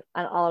zone out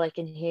and all I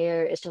can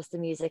hear is just the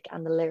music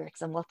and the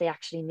lyrics and what they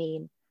actually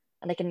mean.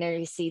 And I can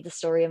nearly see the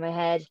story in my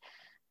head.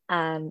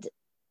 And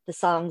the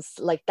songs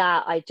like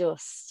that, I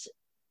just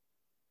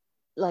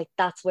like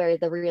that's where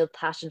the real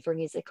passion for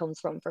music comes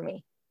from for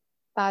me.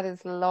 That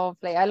is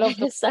lovely. I love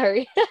the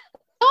Sorry.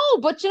 No,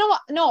 but you know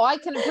what? No, I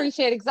can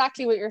appreciate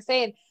exactly what you're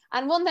saying.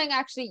 And one thing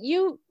actually,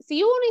 you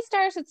only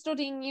started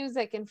studying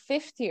music in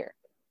fifth year.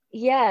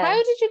 Yeah. How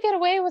did you get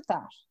away with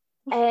that?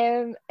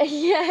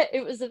 Yeah,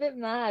 it was a bit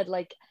mad.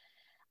 Like,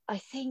 I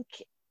think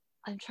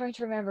I'm trying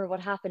to remember what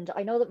happened.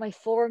 I know that my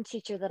form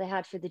teacher that I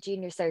had for the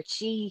junior cert,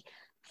 she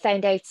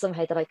found out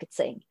somehow that I could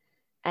sing.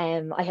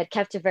 I had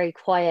kept it very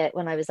quiet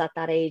when I was at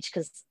that age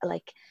because,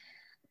 like,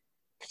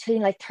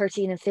 between like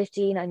 13 and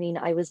 15, I mean,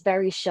 I was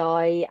very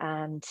shy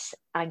and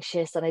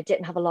anxious and I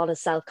didn't have a lot of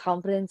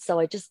self-confidence. So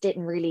I just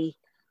didn't really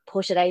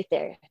push it out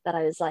there that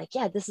I was like,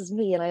 yeah, this is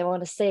me and I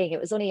want to sing.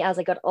 It was only as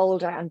I got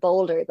older and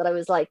bolder that I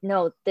was like,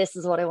 no, this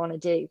is what I want to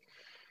do.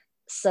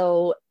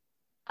 So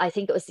I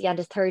think it was the end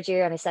of third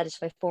year and I said it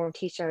to my form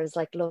teacher. I was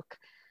like, look,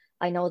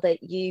 I know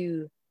that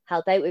you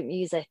help out with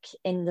music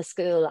in the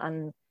school,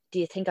 and do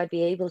you think I'd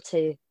be able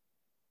to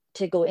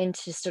go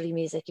into study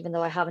music even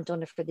though I haven't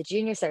done it for the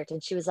junior cert?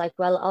 And she was like,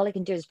 well, all I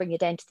can do is bring you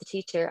down to the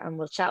teacher and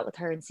we'll chat with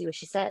her and see what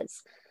she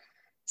says.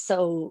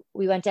 So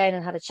we went down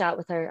and had a chat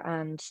with her,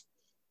 and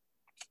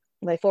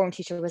my form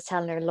teacher was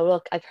telling her,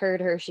 look, I've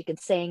heard her, she can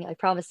sing, I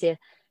promise you,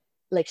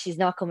 like she's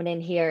not coming in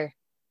here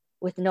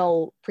with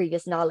no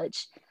previous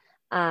knowledge.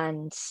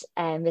 And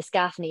Miss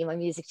Gaffney, my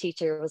music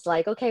teacher, was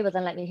like, okay, well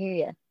then let me hear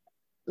you,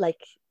 like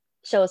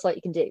show us what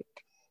you can do.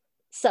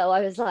 So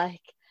I was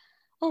like,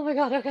 oh my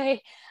God,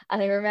 okay.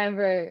 And I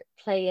remember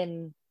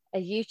playing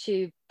a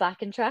YouTube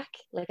backing track.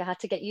 Like I had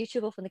to get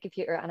YouTube up on the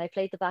computer and I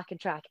played the backing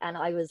track and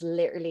I was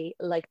literally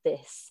like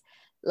this.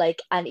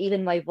 Like, and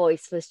even my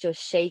voice was just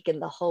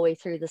shaking the whole way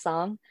through the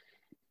song.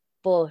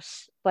 But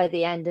by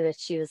the end of it,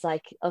 she was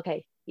like,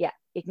 okay, yeah,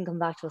 you can come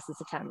back to us in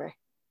September.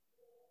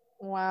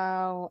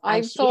 Wow. And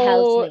I'm she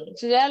helped so me.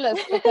 jealous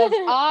because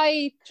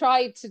I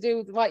tried to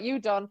do what you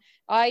done.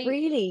 I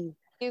Really?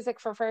 music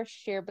for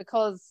first year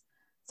because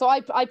so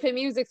I play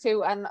music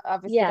too and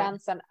obviously Yeah.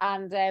 dancing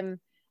and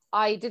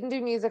I didn't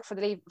do music for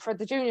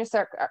the junior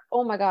circuit.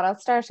 Oh my God, I'll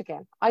start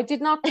again. I did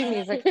not do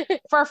music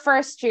for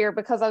first year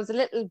because I was a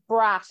little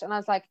brat and I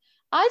was like,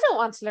 I don't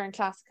want to learn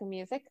classical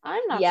music.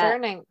 I'm not Yeah.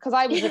 learning because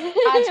I was a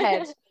pad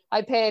head.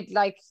 I played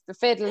like the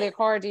fiddle, the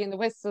accordion, the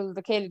whistle,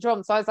 the ceilidh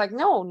drum. So I was like,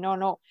 no, no,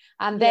 no.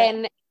 And Yeah.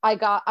 then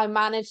I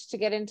managed to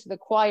get into the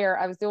choir.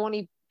 I was the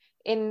only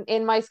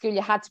in my school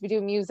you had to be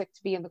doing music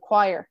to be in the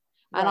choir.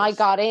 And I Right.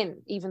 got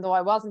in, even though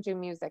I wasn't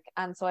doing music.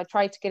 And so I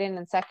tried to get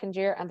in second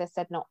year and they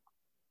said no.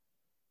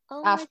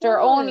 Oh my After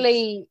God.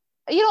 only,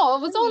 it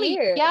was 1 only,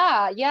 year.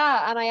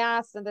 yeah. And I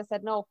asked and they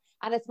said no.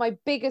 And it's my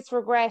biggest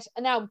regret.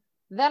 And now,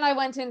 then I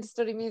went in to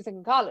study music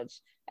in college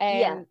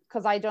Yeah.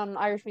 because I done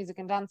Irish music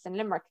and dance in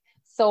Limerick.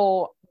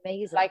 So,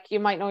 Amazing. like you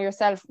might know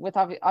yourself with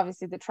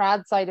obviously the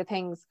trad side of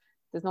things,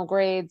 there's no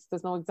grades,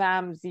 there's no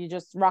exams, you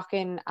just rock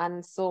in.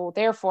 And so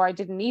therefore I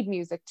didn't need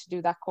music to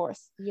do that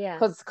course. Yeah.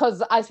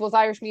 Because I suppose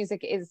Irish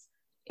music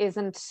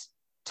isn't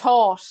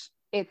taught,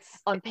 On it's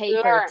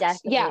paper, learned.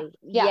 definitely.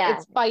 Yeah, Yeah.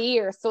 it's by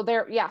ear. So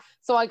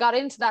so I got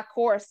into that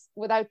course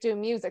without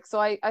doing music. So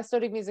I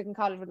studied music in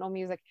college with no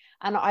music.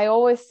 And I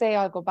always say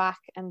I'll go back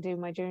and do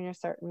my junior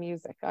cert in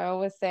music. I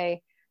always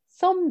say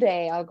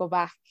someday I'll go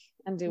back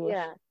and do it.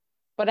 Yeah.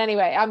 But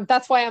anyway,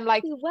 that's why I'm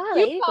like, You're well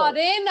you got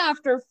able. in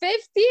after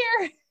fifth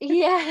year.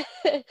 Yeah.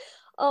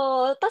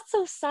 Oh, that's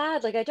so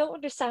sad. Like, I don't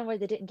understand why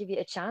they didn't give you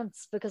a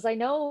chance because I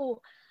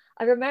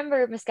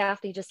remember Miss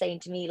Gaffney just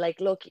saying to me,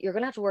 like, look, you're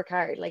gonna have to work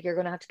hard. Like, you're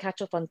gonna have to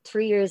catch up on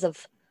 3 years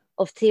of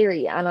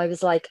theory. And I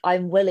was like,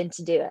 I'm willing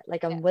to do it.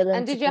 Like, Yeah. I'm willing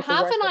And to did you put the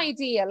have work an in.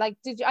 idea? Like,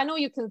 I know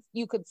you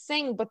could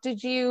sing, but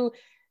could you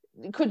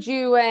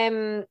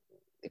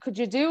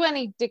do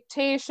any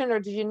dictation or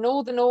did you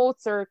know the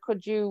notes or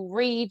could you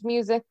read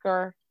music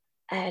or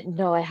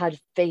No, I had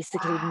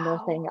basically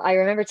nothing. Wow, I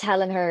remember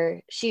telling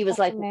her, she was that's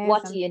like,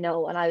 "What do amazing. you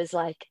know?" And I was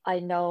like, "I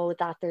know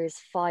that there's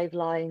five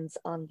lines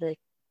on the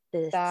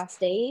That,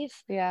 stave,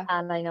 yeah.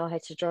 and I know how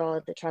to draw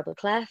the treble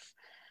clef."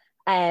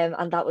 And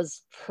that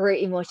was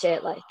pretty much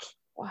it. Like,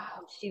 Wow.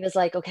 she was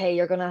like, "Okay,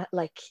 you're gonna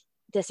like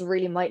this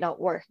really might not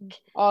work."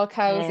 All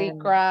cows eat Um,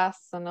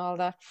 grass and all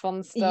that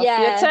fun stuff.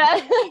 yeah.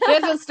 You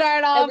have to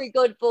start off. Every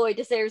good boy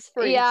deserves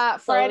fruit. Yeah,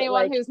 for So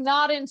anyone like, who's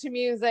not into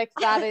music,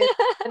 that is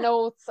the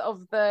notes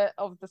of the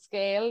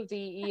scale: D,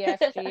 E, F,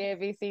 G, A,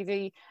 B, C,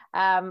 D.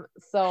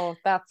 So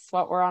that's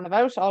what we're on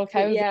about. All but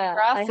cows eat yeah,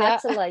 grass. I had Yeah.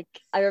 to like,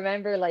 I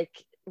remember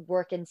like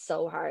working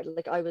so hard.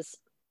 Like I was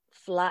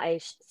flat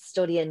out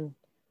studying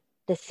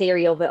the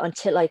theory of it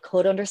until I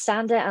could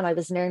understand it. And I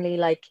was nearly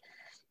like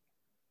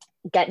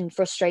getting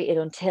frustrated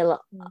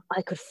until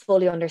I could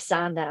fully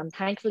understand it. And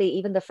thankfully,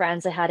 even the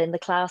friends I had in the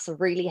class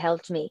really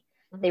helped me.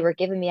 They Mm-hmm. were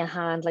giving me a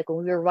hand. Like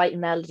when we were writing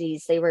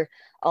melodies, they were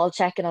all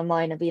checking on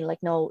mine and being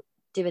like, no,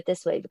 do it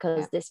this way Yeah.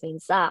 because this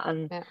means that.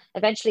 And Yeah.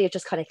 eventually it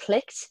just kind of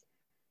clicked.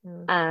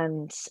 Mm.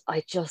 And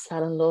I just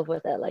fell in love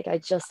with it. Like I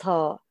just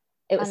thought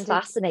it was And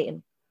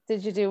fascinating.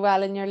 did you do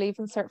well in your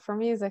leaving cert for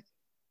music?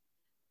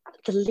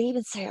 The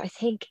leaving cert, I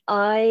think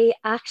I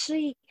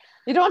actually,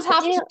 You don't I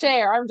have did, to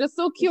share. I'm just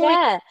so curious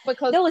yeah.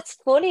 because No, it's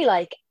funny.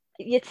 Like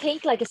you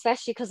think, like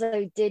especially because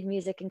I did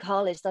music in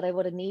college, that I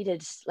would have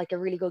needed like a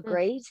really good mm,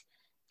 grade.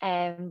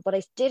 But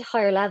I did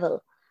higher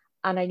level,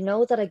 and I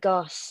know that I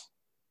got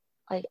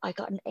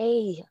an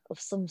A of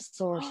some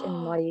sort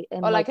in oh, my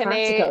like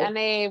practical. an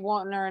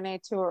A1 or an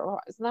A2 or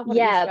isn't that what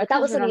it used to Yeah, be? I but that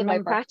can't was even only in my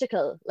remember.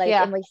 practical. Like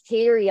Yeah. in my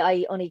theory,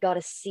 I only got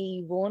a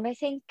C1, I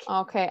think.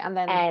 Okay, and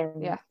then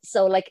yeah.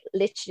 So like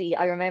literally,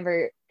 I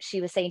remember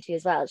she was saying to me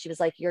as well. She was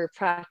like, "Your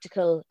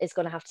practical is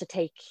going to have to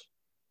take.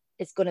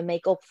 It's going to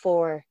make up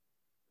for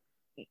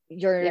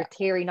your Yeah.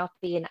 theory not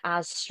being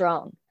as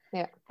strong."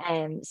 Yeah.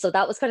 So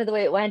that was kind of the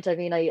way it went. I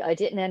mean, I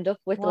didn't end up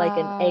with like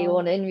an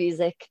A1 Wow. in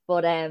music,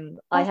 but I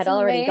That's had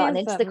already gotten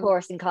into the amazing.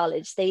 course in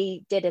college.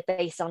 They did it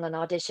based on an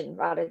audition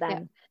rather Yeah.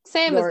 than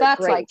Same as your that,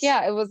 grade. like,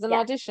 yeah, it was an Yeah,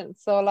 audition.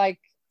 So like,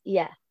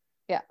 yeah.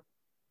 yeah.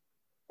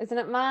 Isn't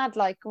it mad?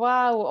 Like,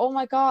 wow, oh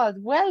my God,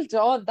 well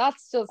done.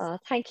 That's just Oh,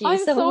 thank you I'm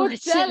so so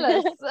much.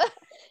 jealous.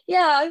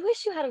 Yeah, I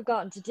wish you had have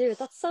gotten to do it.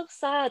 That's so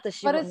sad that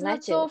she But wouldn't isn't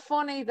it let you so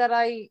funny that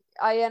I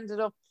ended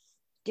up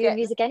do getting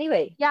music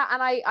anyway. yeah,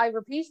 and I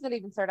repeated the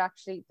leaving cert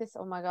actually. This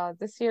oh my God,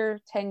 this year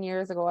 10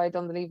 years ago I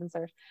done the leaving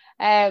cert.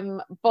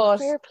 But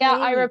Fair yeah,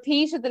 I play.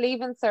 repeated the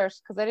leaving cert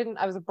because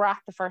I was a brat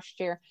the first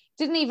year.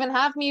 Didn't even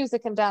have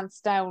music and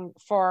dance down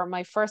for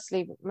my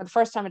the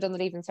first time I done the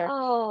leaving cert.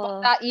 But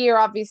Oh, that year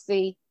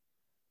obviously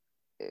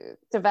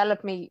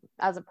developed me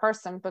as a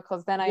person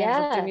because then I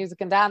ended up doing yeah. music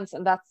and dance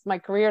and that's my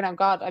career now.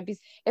 God, I'd be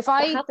if It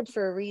I happened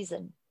for a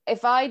reason.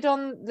 if I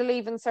done the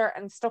leaving cert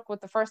and stuck with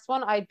the first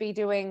one, I'd be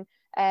doing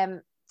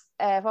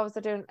what was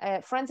I doing?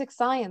 Forensic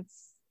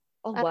science.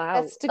 Oh, And wow.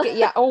 investigate.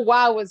 Yeah. Oh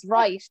wow, was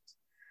right.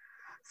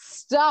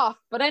 Stop.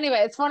 But anyway,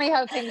 it's funny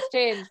how things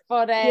change.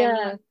 But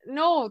Yeah.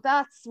 no,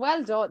 that's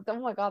well done. Oh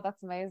my God,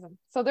 that's amazing.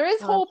 So there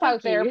is Oh, hope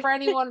out thank there you. for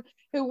anyone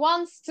who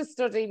wants to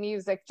study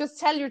music. Just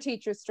tell your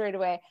teacher straight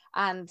away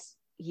and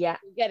Yeah,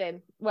 get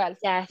in. Well,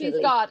 please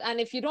definitely. God. And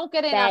if you don't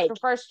get in Beg. after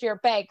first year,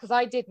 beg because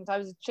I didn't. I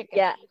was a chicken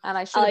Yeah. and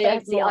I should have I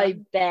begged actually more. I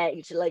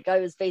begged. Like I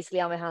was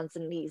basically on my hands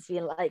and knees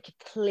being like,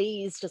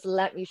 please just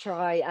let me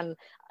try. And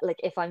like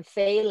if I'm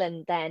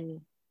failing,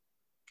 then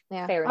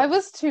Yeah, fair I enough.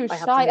 was too I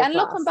have to shy. move And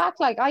looking class. back,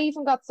 like I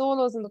even got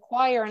solos in the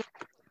choir, and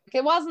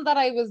it wasn't that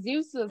I was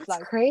useless. That's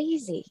Like,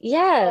 crazy.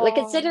 Yeah. Like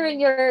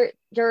considering oh,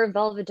 your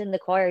involvement in the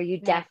choir, you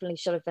yeah. definitely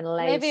should have been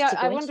allowed Maybe to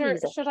I go into wonder,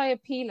 music. should I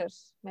appeal it?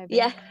 Maybe.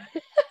 Yeah.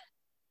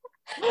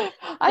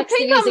 I Next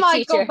the think I music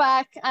might go teacher.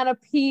 back and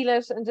appeal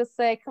it and just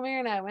say, "Come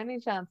here now, any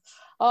chance?"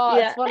 Oh,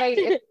 it's Yeah. funny.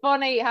 It's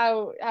funny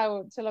how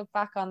to look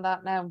back on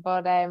that now.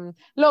 But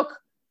look,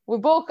 we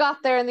both got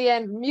there in the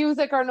end.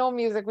 Music or no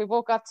music, we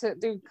both got to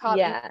do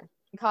Yeah.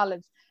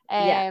 college.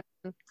 Yeah.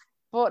 Um,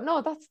 but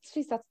no, that's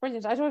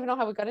brilliant. I don't even know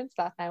how we got into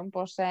that now.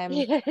 But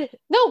Yeah.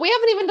 no, we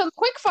haven't even done the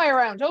quick fire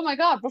round. Oh my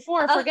God,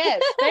 before I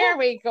forget. There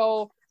we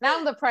go.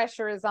 Now the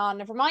pressure is on.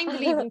 Never mind the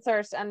leaving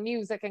cert and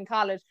music in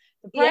college.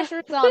 The Yeah.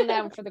 pressure is on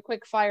now for the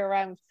quick fire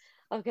round.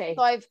 So Okay.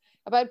 I've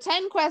about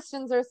 10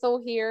 questions or so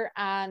here,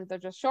 and they're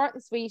just short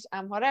and sweet.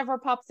 And whatever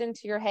pops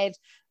into your head,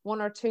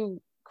 one or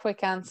two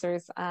quick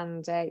answers,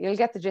 and you'll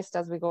get the gist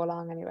as we go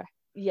along anyway.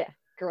 Yeah.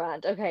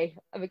 Grand. Okay.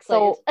 I'm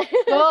excited. So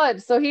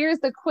good. So here's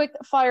the quick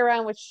fire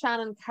round with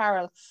Shannen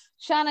Carroll.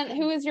 Shannen,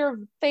 who is your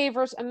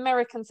favorite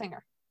American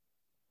singer?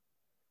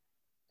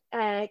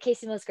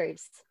 Casey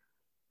Musgraves.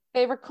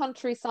 Favorite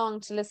country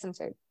song to listen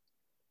to?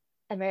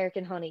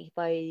 American Honey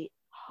by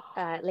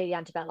Lady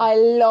Antebellum. I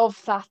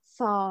love that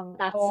song.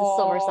 That's the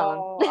summer song.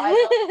 Oh, I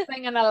love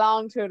singing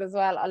along to it as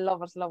well. I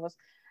love it, love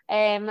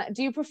it.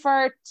 Do you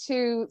prefer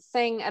to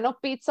sing an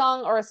upbeat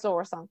song or a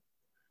slower song?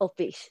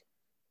 Upbeat.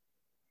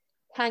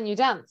 Can you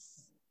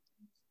dance?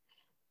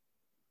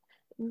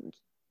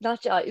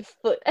 Not jive,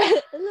 but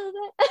a little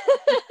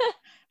bit.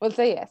 We'll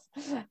say yes.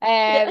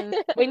 Yeah.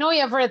 We know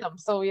you have rhythm,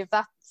 so you have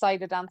that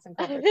side of dancing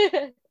covered.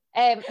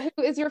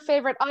 Who is your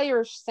favorite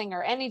Irish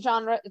singer? Any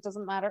genre, it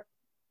doesn't matter.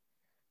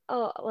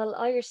 Oh, well,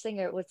 Irish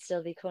singer would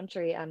still be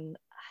country, and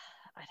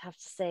I'd have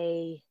to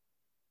say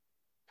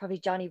probably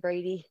Johnny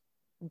Brady.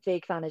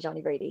 Big fan of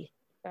Johnny Brady.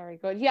 Very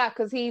good. Yeah,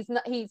 because he's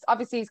not, he's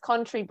obviously he's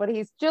country, but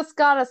he's just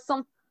got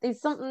he's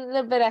something a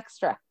little bit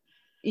extra.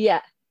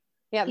 Yeah,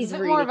 Yeah, there's he's a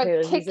bit more really of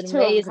a cool. kick He's an to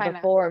him, amazing kind of.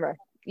 performer.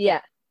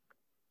 Yeah.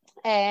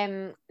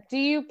 Do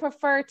you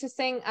prefer to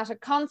sing at a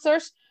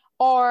concert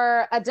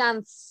or a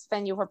dance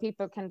venue where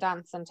people can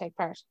dance and take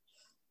part?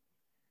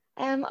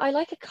 I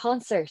like a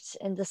concert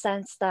in the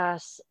sense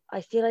that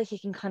I feel like you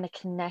can kind of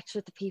connect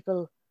with the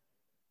people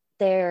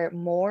there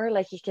more.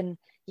 Like you can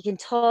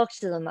talk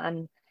to them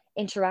and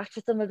interact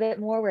with them a bit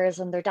more. Whereas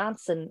when they're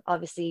dancing,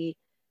 obviously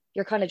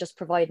you're kind of just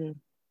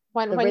providing the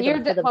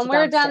rhythm for them When to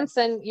we're dance to.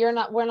 dancing,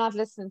 we're not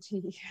listening to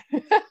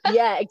you.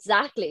 Yeah,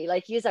 exactly.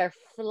 Like yous are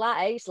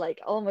flat out. Like,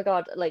 oh my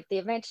God, like the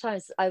amount of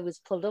times I was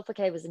pulled up with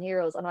Cables and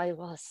Heroes and I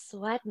was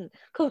sweating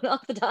coming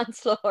off the dance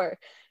floor.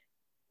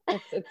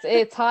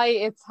 It's high,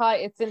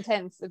 it's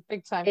intense, it's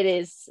big time. It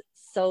is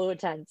so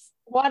intense.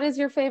 What is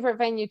your favorite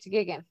venue to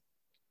gig in?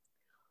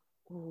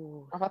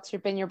 Ooh, Or what's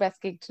been your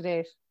best gig to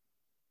date?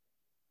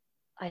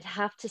 I'd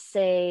have to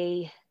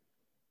say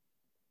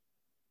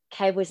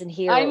Cowboys and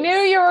Heroes. I knew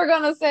you were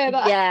gonna say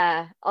that.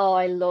 Yeah. Oh,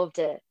 I loved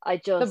it.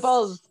 The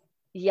buzz.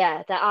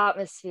 Yeah, the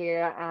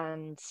atmosphere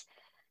and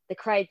the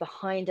crowd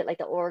behind it, like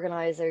the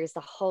organizers,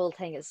 the whole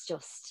thing is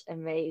just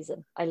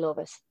amazing. I love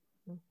it.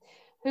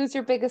 Who's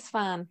your biggest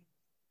fan?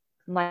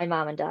 My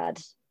mom and dad,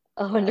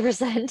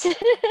 100%.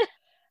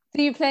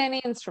 Do you play any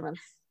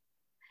instruments?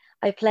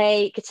 I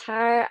play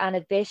guitar and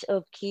a bit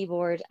of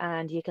keyboard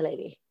and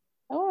ukulele.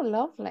 Oh,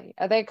 lovely.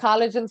 Are they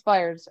college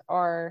inspired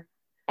or?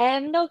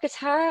 No,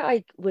 guitar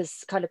I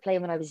was kind of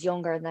playing when I was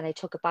younger, and then I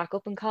took it back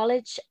up in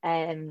college.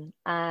 And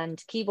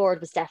keyboard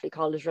was definitely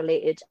college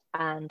related,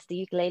 and the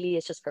ukulele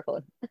is just for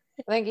fun. I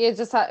think you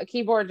just a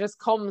keyboard just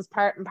comes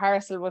part and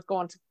parcel with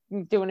going to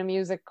doing a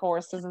music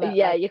course, isn't it?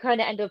 Yeah, Like, you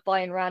kind of end up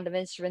buying random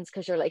instruments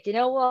because you're like, you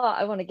know what,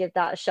 I want to give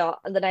that a shot,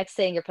 and the next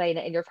thing you're playing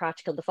it in your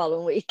practical the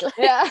following week.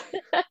 yeah,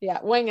 yeah,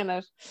 winging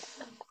it.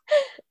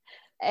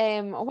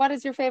 What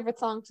is your favorite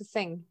song to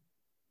sing?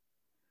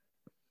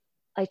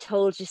 I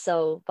Told You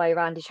So by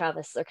Randy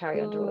Travis or Carrie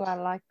Ooh, Underwood. I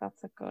like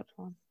that's a good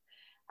one.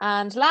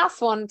 And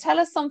last one, tell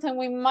us something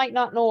we might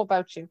not know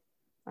about you,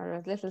 or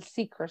a little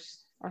secret,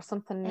 or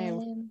something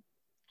new.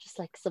 Just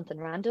like something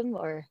random,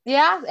 or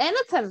Yeah,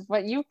 anything.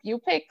 But you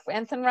pick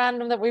anything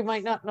random that we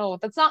might not know.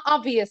 That's not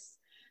obvious,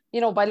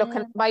 by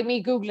looking by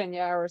me Googling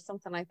you or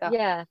something like that.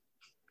 Yeah.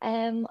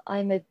 I'm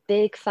a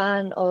big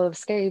fan of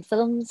scary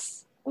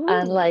films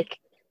and Ooh. like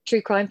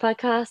true crime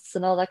podcasts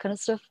and all that kind of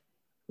stuff.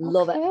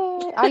 Love it.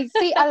 I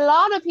see a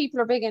lot of people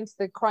are big into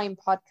the crime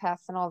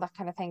podcasts and all that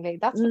kind of thing.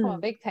 Like, that's become a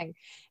big thing.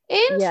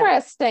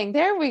 Interesting. Yeah.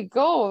 There we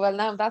go. Well,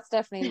 now that's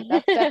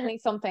definitely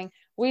something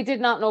we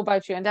did not know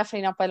about you, and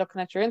definitely not by looking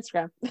at your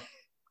Instagram.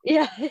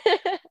 Yeah.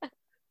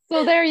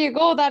 So there you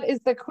go. That is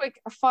the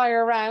quick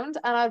fire round,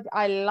 and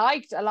I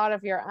liked a lot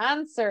of your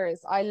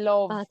answers. I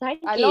love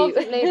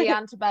Lady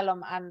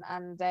Antebellum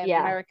and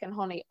American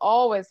Honey.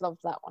 Always loved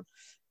that one.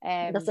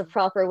 That's a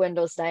proper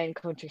windows down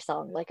country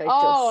song. Like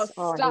stop!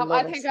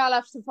 I think I'll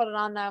have to put it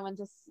on now and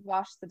just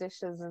wash the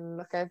dishes and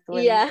look out the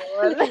window. Yeah,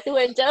 look out the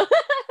window.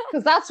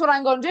 Because that's what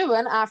I'm going to do.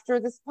 And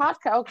after this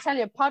podcast, I'll tell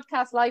you,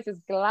 podcast life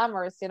is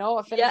glamorous.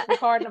 I finish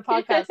recording a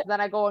podcast, and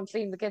then I go and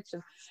clean the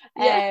kitchen.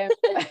 Yeah.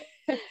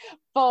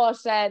 But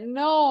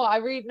no, I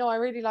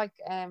really like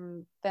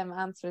them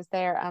answers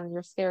there, and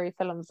your scary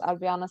films. I'll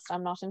be honest,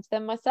 I'm not into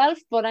them myself.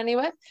 But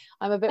anyway,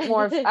 I'm a bit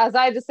more of, as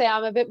I just say,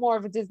 I'm a bit more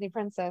of a Disney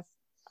princess.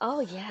 Oh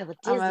yeah, with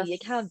Disney, you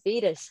can't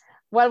beat it.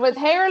 Well, with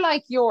hair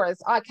like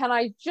yours, can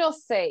I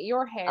just say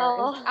your hair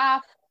is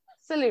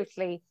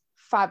absolutely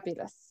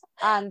fabulous,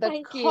 and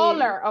the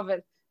color of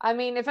it. I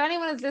mean, if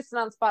anyone is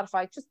listening on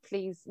Spotify, just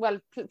please,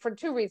 for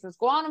two reasons,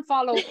 go on and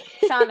follow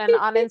Shannen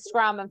on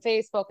Instagram and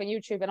Facebook and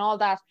YouTube and all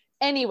that.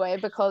 Anyway,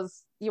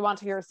 because you want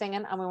to hear her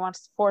singing and we want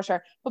to support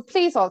her, but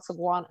please also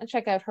go on and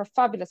check out her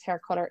fabulous hair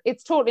color.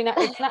 It's totally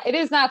it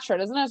is natural,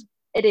 isn't it?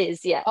 It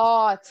is, yeah.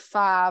 Oh, it's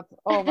fab.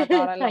 Oh my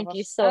God, I love it. Thank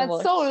you so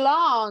much. It's so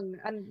long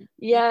and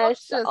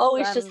it's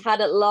always just had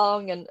it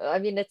long, and I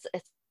mean it's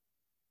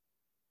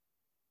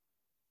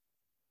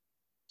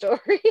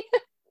story.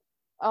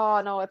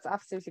 Oh no, it's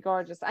absolutely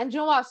gorgeous. And you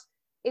know what?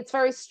 It's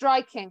very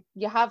striking.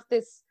 You have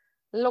this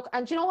look,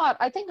 and you know what?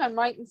 I think I'm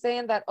right in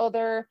saying that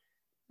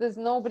there's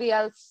nobody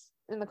else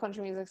in the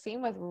country music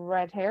scene with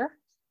red hair.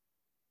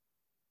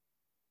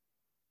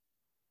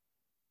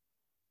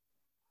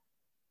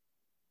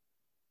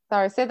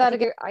 Sorry, say that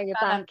again. Are you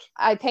back?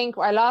 I think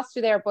I lost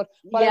you there, but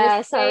what I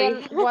was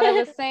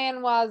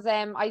saying was,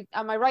 am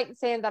I right in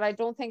saying that I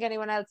don't think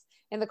anyone else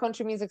in the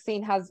country music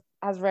scene has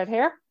red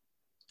hair?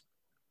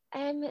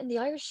 In the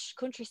Irish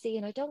country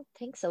scene, I don't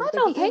think so. I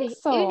don't think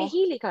so. Uni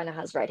Healy kind of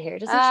has red hair,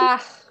 doesn't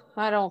she?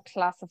 I don't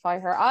classify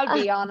her. I'll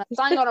be honest.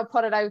 I'm going to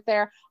put it out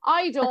there.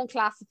 I don't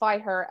classify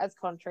her as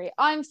country.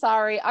 I'm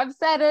sorry. I've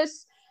said it.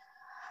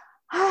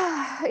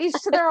 Each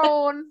to their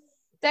own.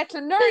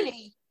 Declan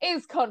Nerney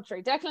is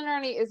country. Declan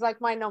Ernie is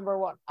like my number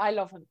one. I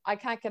love him. I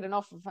can't get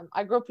enough of him.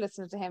 I grew up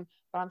listening to him,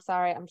 but I'm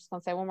sorry, I'm just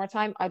gonna say one more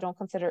time, I don't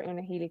consider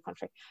Una Healy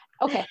country.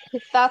 Okay,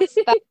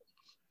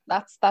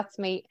 that's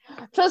me.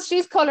 Plus,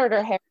 she's colored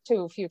her hair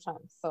too a few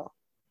times, so.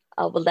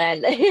 Oh, well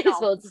then, I No.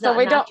 suppose it's So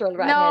not a natural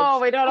redhead. no,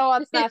 we don't know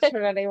what's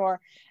natural anymore.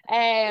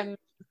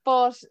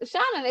 But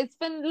Shannon, it's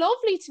been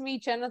lovely to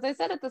meet you. And as I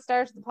said at the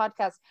start of the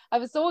podcast, I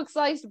was so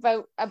excited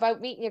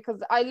about meeting you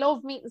because I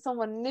love meeting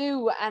someone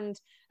new, and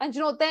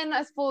then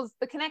I suppose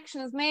the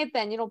connection is made.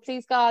 Then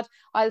please God,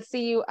 I'll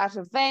see you at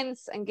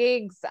events and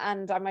gigs,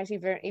 and I might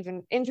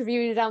even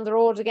interview you down the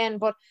road again.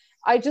 But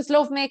I just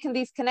love making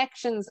these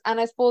connections, and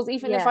I suppose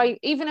even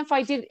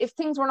if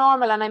things were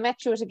normal and I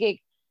met you at a gig,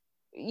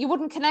 you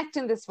wouldn't connect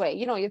in this way.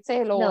 You'd say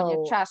hello and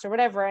you'd chat or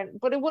whatever,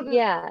 but it wouldn't.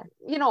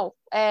 You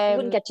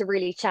wouldn't get to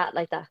really chat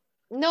like that.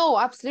 No,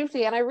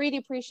 absolutely. And I really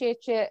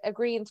appreciate you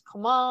agreeing to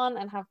come on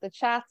and have the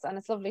chats. And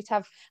it's lovely to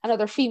have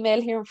another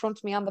female here in front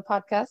of me on the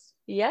podcast.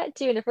 Yeah,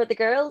 doing it for the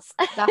girls.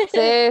 That's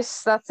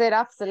it,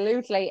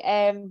 absolutely.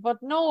 But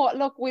no,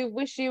 look, we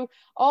wish you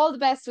all the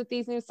best with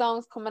these new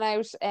songs coming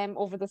out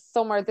over the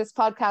summer. This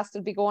podcast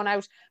will be going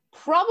out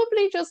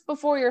probably just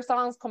before your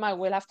songs come out.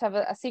 We'll have to have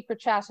a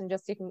secret chat, and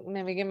just you can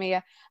maybe give me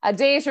a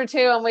date or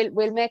two, and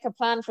we'll make a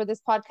plan for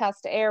this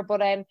podcast to air.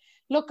 But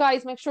look,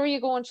 guys, make sure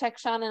you go and check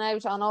Shannen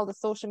out on all the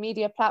social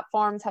media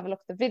platforms, have a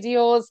look at the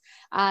videos,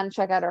 and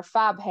check out her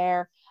fab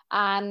hair.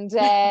 And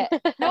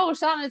no,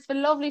 Shannen, it's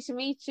been lovely to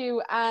meet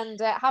you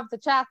and have the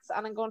chats.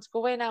 And I'm going to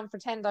go in now and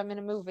pretend I'm in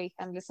a movie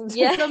and listen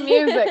to some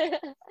music.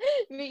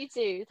 Me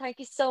too. Thank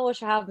you so much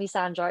for having me,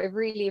 Sandra. I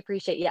really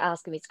appreciate you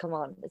asking me to come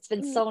on. It's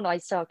been so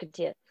nice talking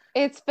to you.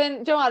 It's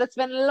been, it's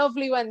been a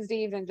lovely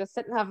Wednesday evening, just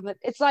sitting having it.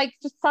 It's like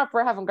just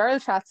proper having girl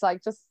chats,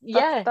 like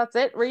that's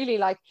it, really.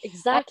 Like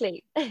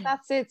exactly.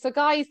 That's it. So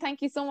guys,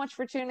 thank you so much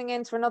for tuning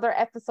in to another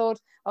episode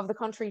of the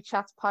Country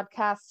Chats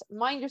podcast.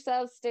 Mind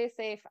yourselves, stay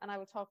safe, and I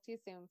will talk to you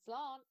soon.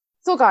 Slán.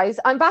 So guys,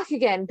 I'm back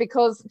again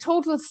because,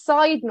 total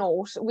side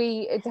note,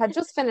 we had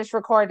just finished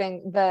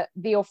recording the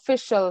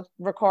official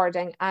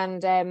recording,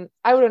 and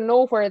out of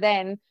nowhere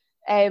then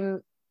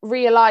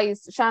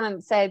realized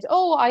Shannen said,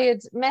 oh, I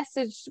had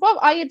messaged,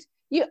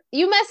 you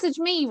messaged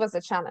me, was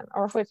it Shannen,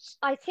 or which?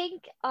 I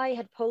think I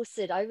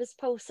was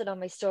posted on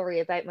my story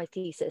about my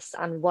thesis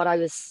and what I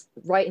was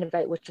writing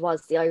about, which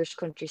was the Irish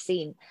country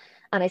scene.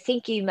 And I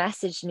think you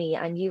messaged me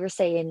and you were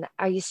saying,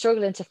 are you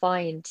struggling to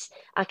find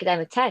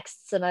academic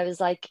texts? And I was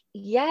like,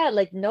 yeah,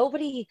 like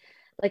nobody,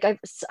 like I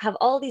have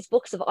all these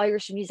books of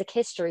Irish music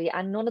history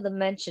and none of them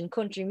mention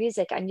country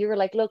music. And you were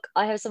like, look,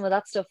 I have some of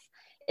that stuff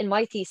in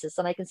my thesis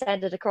and I can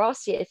send it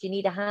across to you if you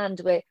need a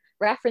hand with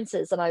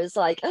references. And I was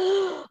like,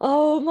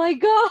 oh my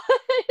God,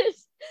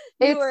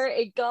 you were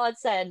a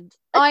godsend.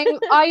 I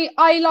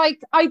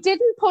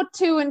didn't put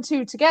two and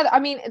two together. I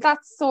mean,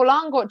 that's so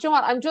long ago. Do you know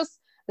what? I'm just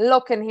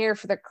looking here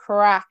for the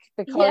crack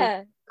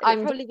because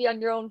I'm probably be on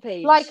your own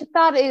page. Like,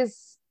 that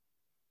is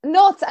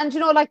nuts. And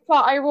like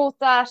what, I wrote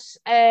that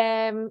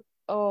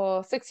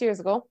 6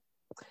 years ago,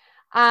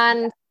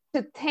 and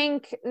to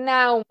think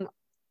now,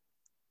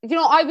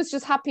 I was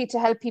just happy to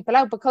help people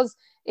out because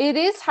it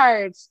is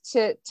hard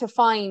to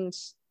find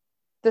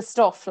the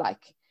stuff,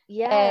 like.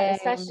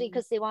 Especially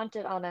because they want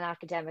it on an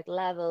academic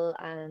level,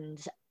 and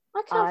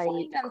I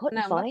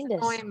couldn't find it.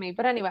 It's annoying me,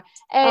 but anyway.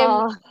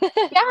 Yeah.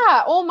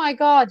 Oh my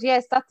God.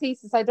 Yes, that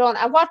thesis I done.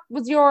 And what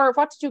did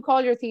you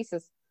call your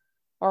thesis,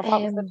 or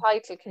what was the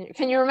title?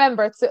 Can you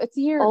remember? It's a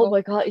year ago. Oh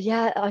my God.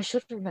 Yeah, I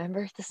should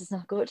remember. This is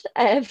not good.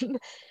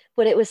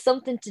 But it was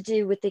something to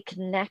do with the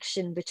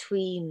connection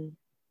between,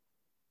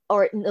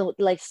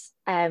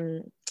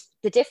 the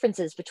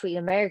differences between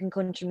American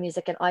country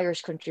music and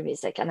Irish country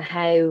music, and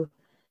how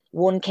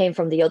one came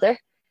from the other.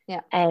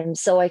 Yeah.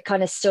 So I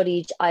kind of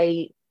studied.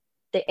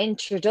 The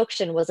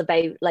introduction was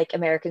about like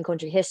American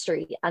country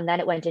history, and then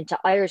it went into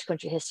Irish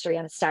country history,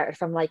 and it started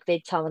from like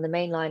Big Tom and the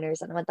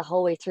Mainliners, and it went the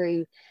whole way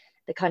through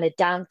the kind of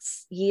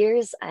dance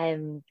years,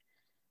 and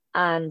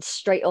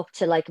straight up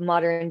to like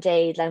modern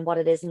day, then what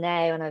it is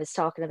now. And I was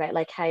talking about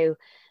like how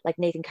like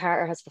Nathan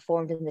Carter has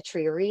performed in the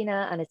Tree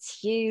Arena, and it's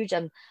huge.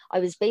 And I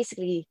was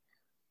basically,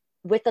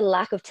 with the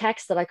lack of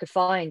text that I could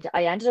find,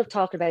 I ended up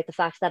talking about the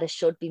fact that it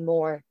should be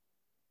more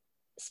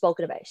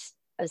spoken about.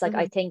 I was like,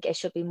 I think it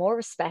should be more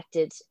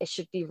respected. It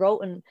should be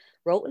written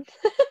what?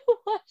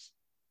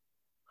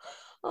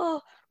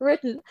 Oh,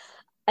 written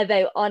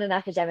about on an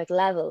academic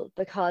level,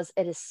 because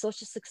it is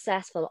such a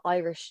successful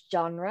Irish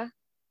genre.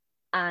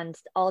 And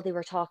all they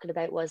were talking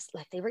about was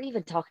like, they were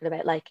even talking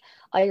about like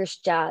Irish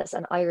jazz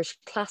and Irish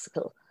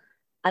classical.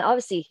 And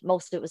obviously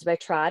most of it was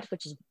about trad,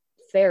 which is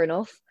fair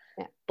enough.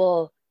 Yeah.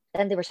 But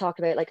then they were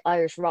talking about like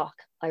Irish rock,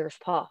 Irish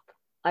pop,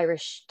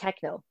 Irish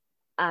techno.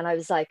 And I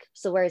was like,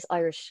 so where's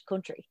Irish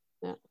country?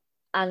 Yeah.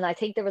 And I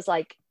think there was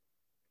like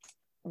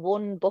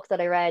one book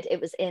that I read,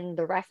 it was in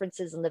the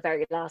references on the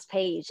very last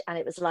page, and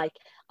it was like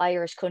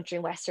Irish country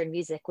and Western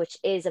music, which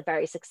is a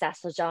very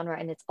successful genre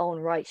in its own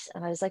right.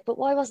 And I was like, but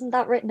why wasn't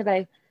that written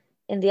about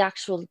in the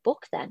actual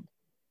book then?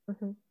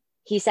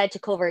 He said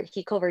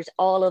he covered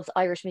all of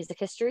Irish music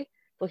history,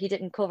 but he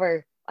didn't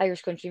cover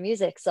Irish country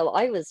music. So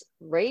I was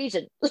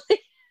raging.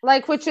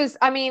 Like, which is,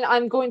 I mean,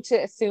 I'm going to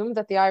assume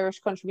that the Irish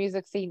country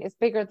music scene is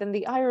bigger than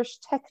the Irish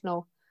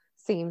techno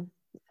scene.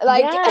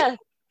 Like, Yeah,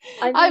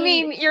 I I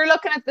mean, mean, you're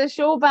looking at the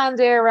show band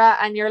era,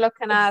 and you're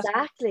looking at,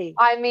 exactly.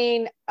 I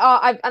mean,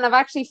 I've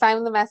actually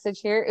found the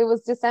message here. It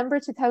was December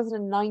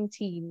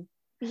 2019.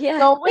 Yeah,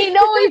 So we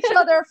know each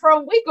other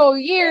from, we go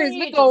years,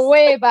 we go ages.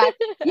 way back.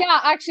 Yeah,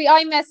 actually,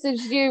 I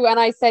messaged you and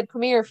I said,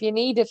 come here if you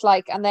need it,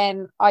 like, and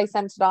then I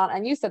sent it on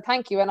and you said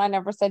thank you, and I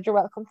never said you're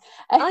welcome.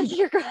 Oh,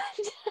 you're grand.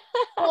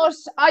 But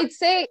I'd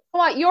say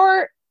what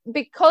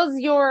because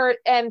your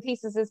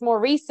thesis is more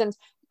recent,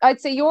 I'd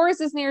say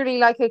yours is nearly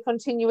like a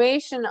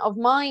continuation of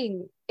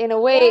mine in a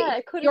way. Yeah,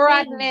 it could have You're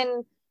adding been.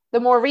 in the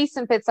more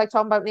recent bits, like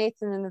talking about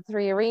Nathan in the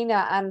Three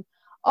Arena, and Yeah,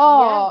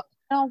 oh,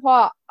 you know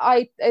what?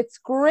 It's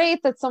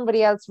great that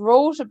somebody else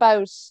wrote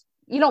about,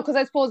 because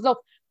I suppose, look,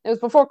 it was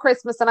before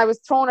Christmas and I was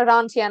throwing it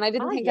on to you and I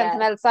didn't oh think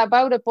anything yeah, else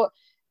about it, but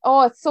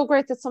oh, it's so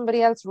great that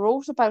somebody else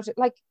wrote about it.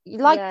 Like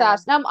yeah, that.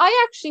 Now,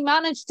 I actually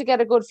managed to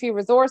get a good few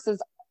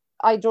resources.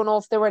 I don't know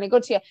if they were any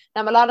good to you.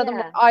 Now, a lot of them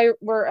yeah.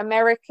 were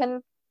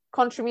American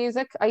country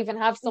music. I even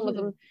have some of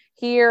Hmm. them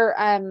here,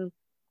 some of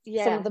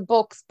Yeah, the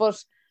books,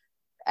 but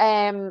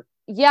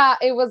yeah,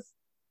 it was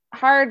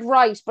hard,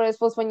 right? But I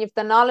suppose when you've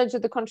the knowledge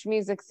of the country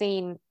music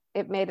scene,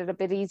 it made it a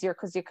bit easier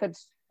because you could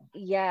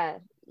yeah.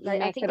 Like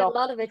I make it think a up.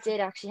 lot of it did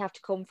actually have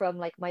to come from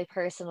like my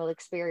personal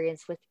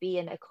experience with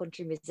being a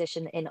country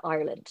musician in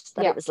Ireland.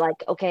 That Yeah. it was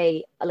like,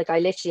 okay, like I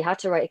literally had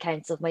to write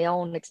accounts of my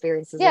own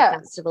experiences with Yeah.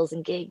 festivals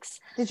and gigs.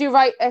 Did you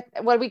write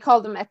well, we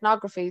call them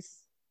ethnographies.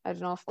 I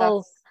don't know if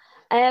Oh,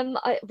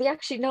 that's we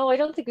actually no, I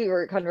don't think we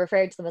were kind of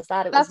referring to them as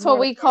that. It was that's what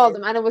more we like call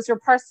them. And it was your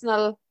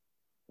personal,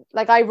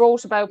 like I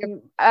wrote about your,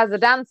 as a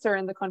dancer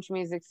in the country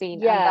music scene,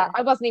 and that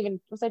yeah. I wasn't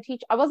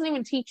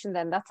even teaching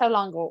then. That's how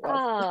long ago it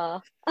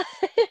was. Ah.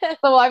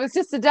 So I was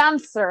just a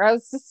dancer. I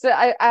was just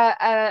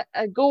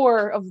a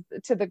goer of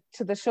to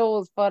the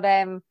shows. But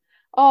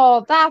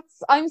oh,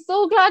 that's I'm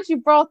so glad you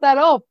brought that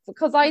up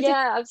because I did.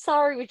 Yeah, I'm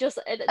sorry, it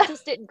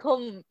just didn't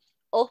come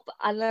up.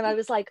 And then I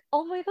was like,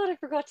 oh my God, I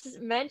forgot to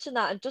mention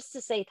that. And just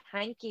to say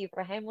thank you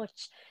for how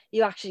much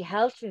you actually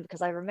helped me,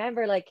 because I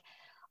remember like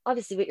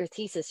obviously with your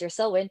thesis, you're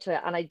so into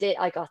it. And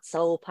I got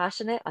so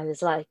passionate. I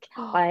was like,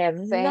 Oh, I am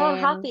not same.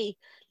 happy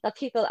that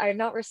people are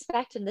not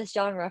respecting this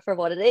genre for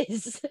what it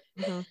is.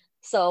 Mm-hmm.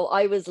 So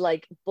I was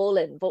like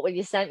bulling, but when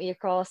you sent me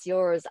across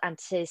yours and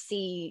to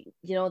see,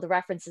 the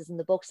references in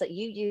the books that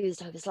you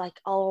used, I was like,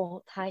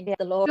 oh, thank Yeah.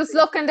 the Lord. Just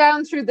looking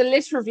down through the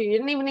lit review, you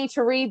didn't even need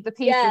to read the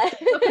thesis. Yeah.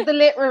 Just look at the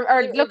lit or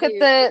Lit look at review.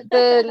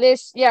 the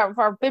lit, yeah,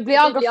 for The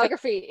bibliography.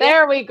 bibliography. Yeah.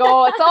 There we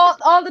go. It's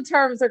all the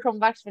terms are coming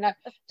back to me now.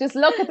 Just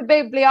look at the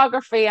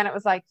bibliography, and it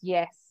was like,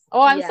 yes.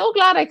 Oh, I'm Yeah. so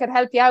glad I could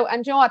help you out.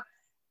 And you know what?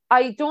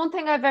 I don't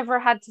think I've ever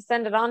had to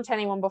send it on to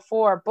anyone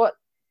before, but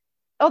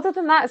other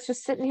than that, it's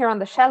just sitting here on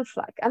the shelf,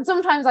 like. And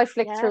sometimes I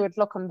flick Yeah. through it,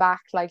 looking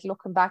back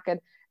at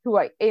who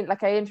I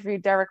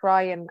interviewed Derek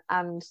Ryan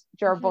and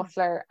Ger Mhm.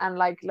 Butler, and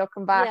like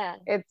looking back, Yeah.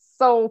 it's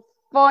so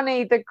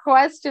funny the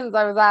questions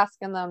I was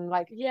asking them,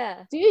 like,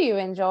 Yeah. do you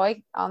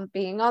enjoy on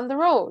being on the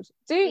road?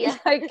 Do you Yeah.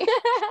 like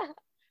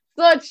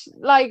such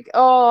like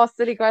oh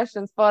silly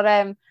questions,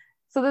 but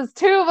so there's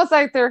two of us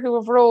out there who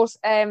have wrote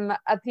a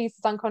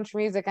thesis on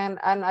country music, and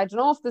I don't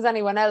know if there's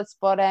anyone else,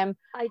 but I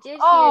did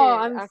oh hear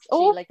I'm actually,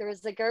 oh like there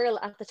was a girl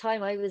at the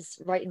time I was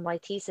writing my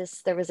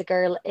thesis, there was a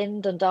girl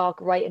in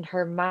Dundalk writing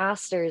her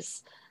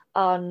master's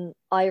on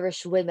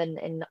Irish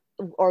women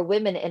or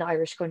women in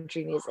Irish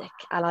country music.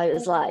 And I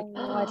was like,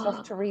 oh I'd love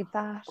oh, to read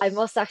that. I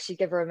must actually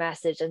give her a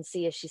message and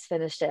see if she's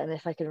finished it and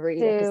if I can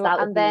read it, because Do that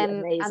would and be then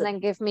amazing.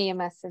 give me a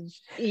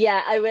message.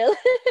 Yeah, I will.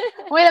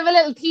 We'll have a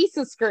little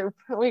thesis group.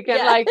 We can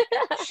Yeah. like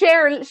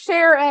share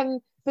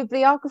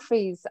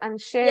bibliographies and Yeah.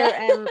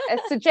 share a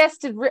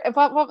suggested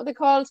what were they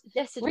called,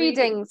 Suggested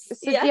readings. readings.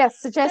 Yeah. Yes,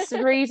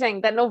 suggested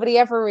reading that nobody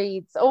ever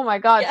reads. Oh my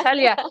god, Yeah. tell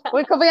you,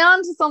 we could be on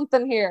to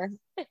something here.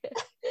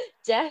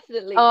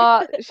 Definitely.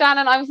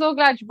 Shannon, I'm so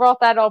glad you brought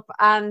that up,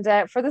 and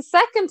for the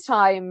second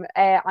time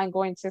I'm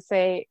going to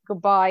say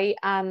goodbye,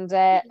 and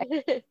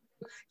you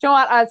know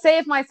what? I'll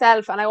save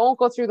myself and I won't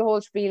go through the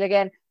whole spiel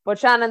again. But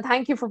Shannon,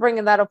 thank you for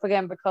bringing that up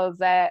again, because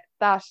that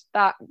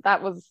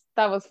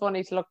was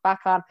funny to look back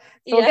on.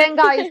 So Yeah. again,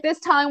 guys, this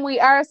time we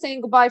are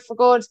saying goodbye for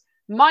good.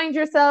 Mind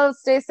yourselves,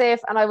 stay safe,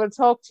 and I will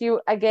talk to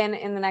you again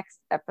in the next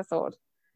episode.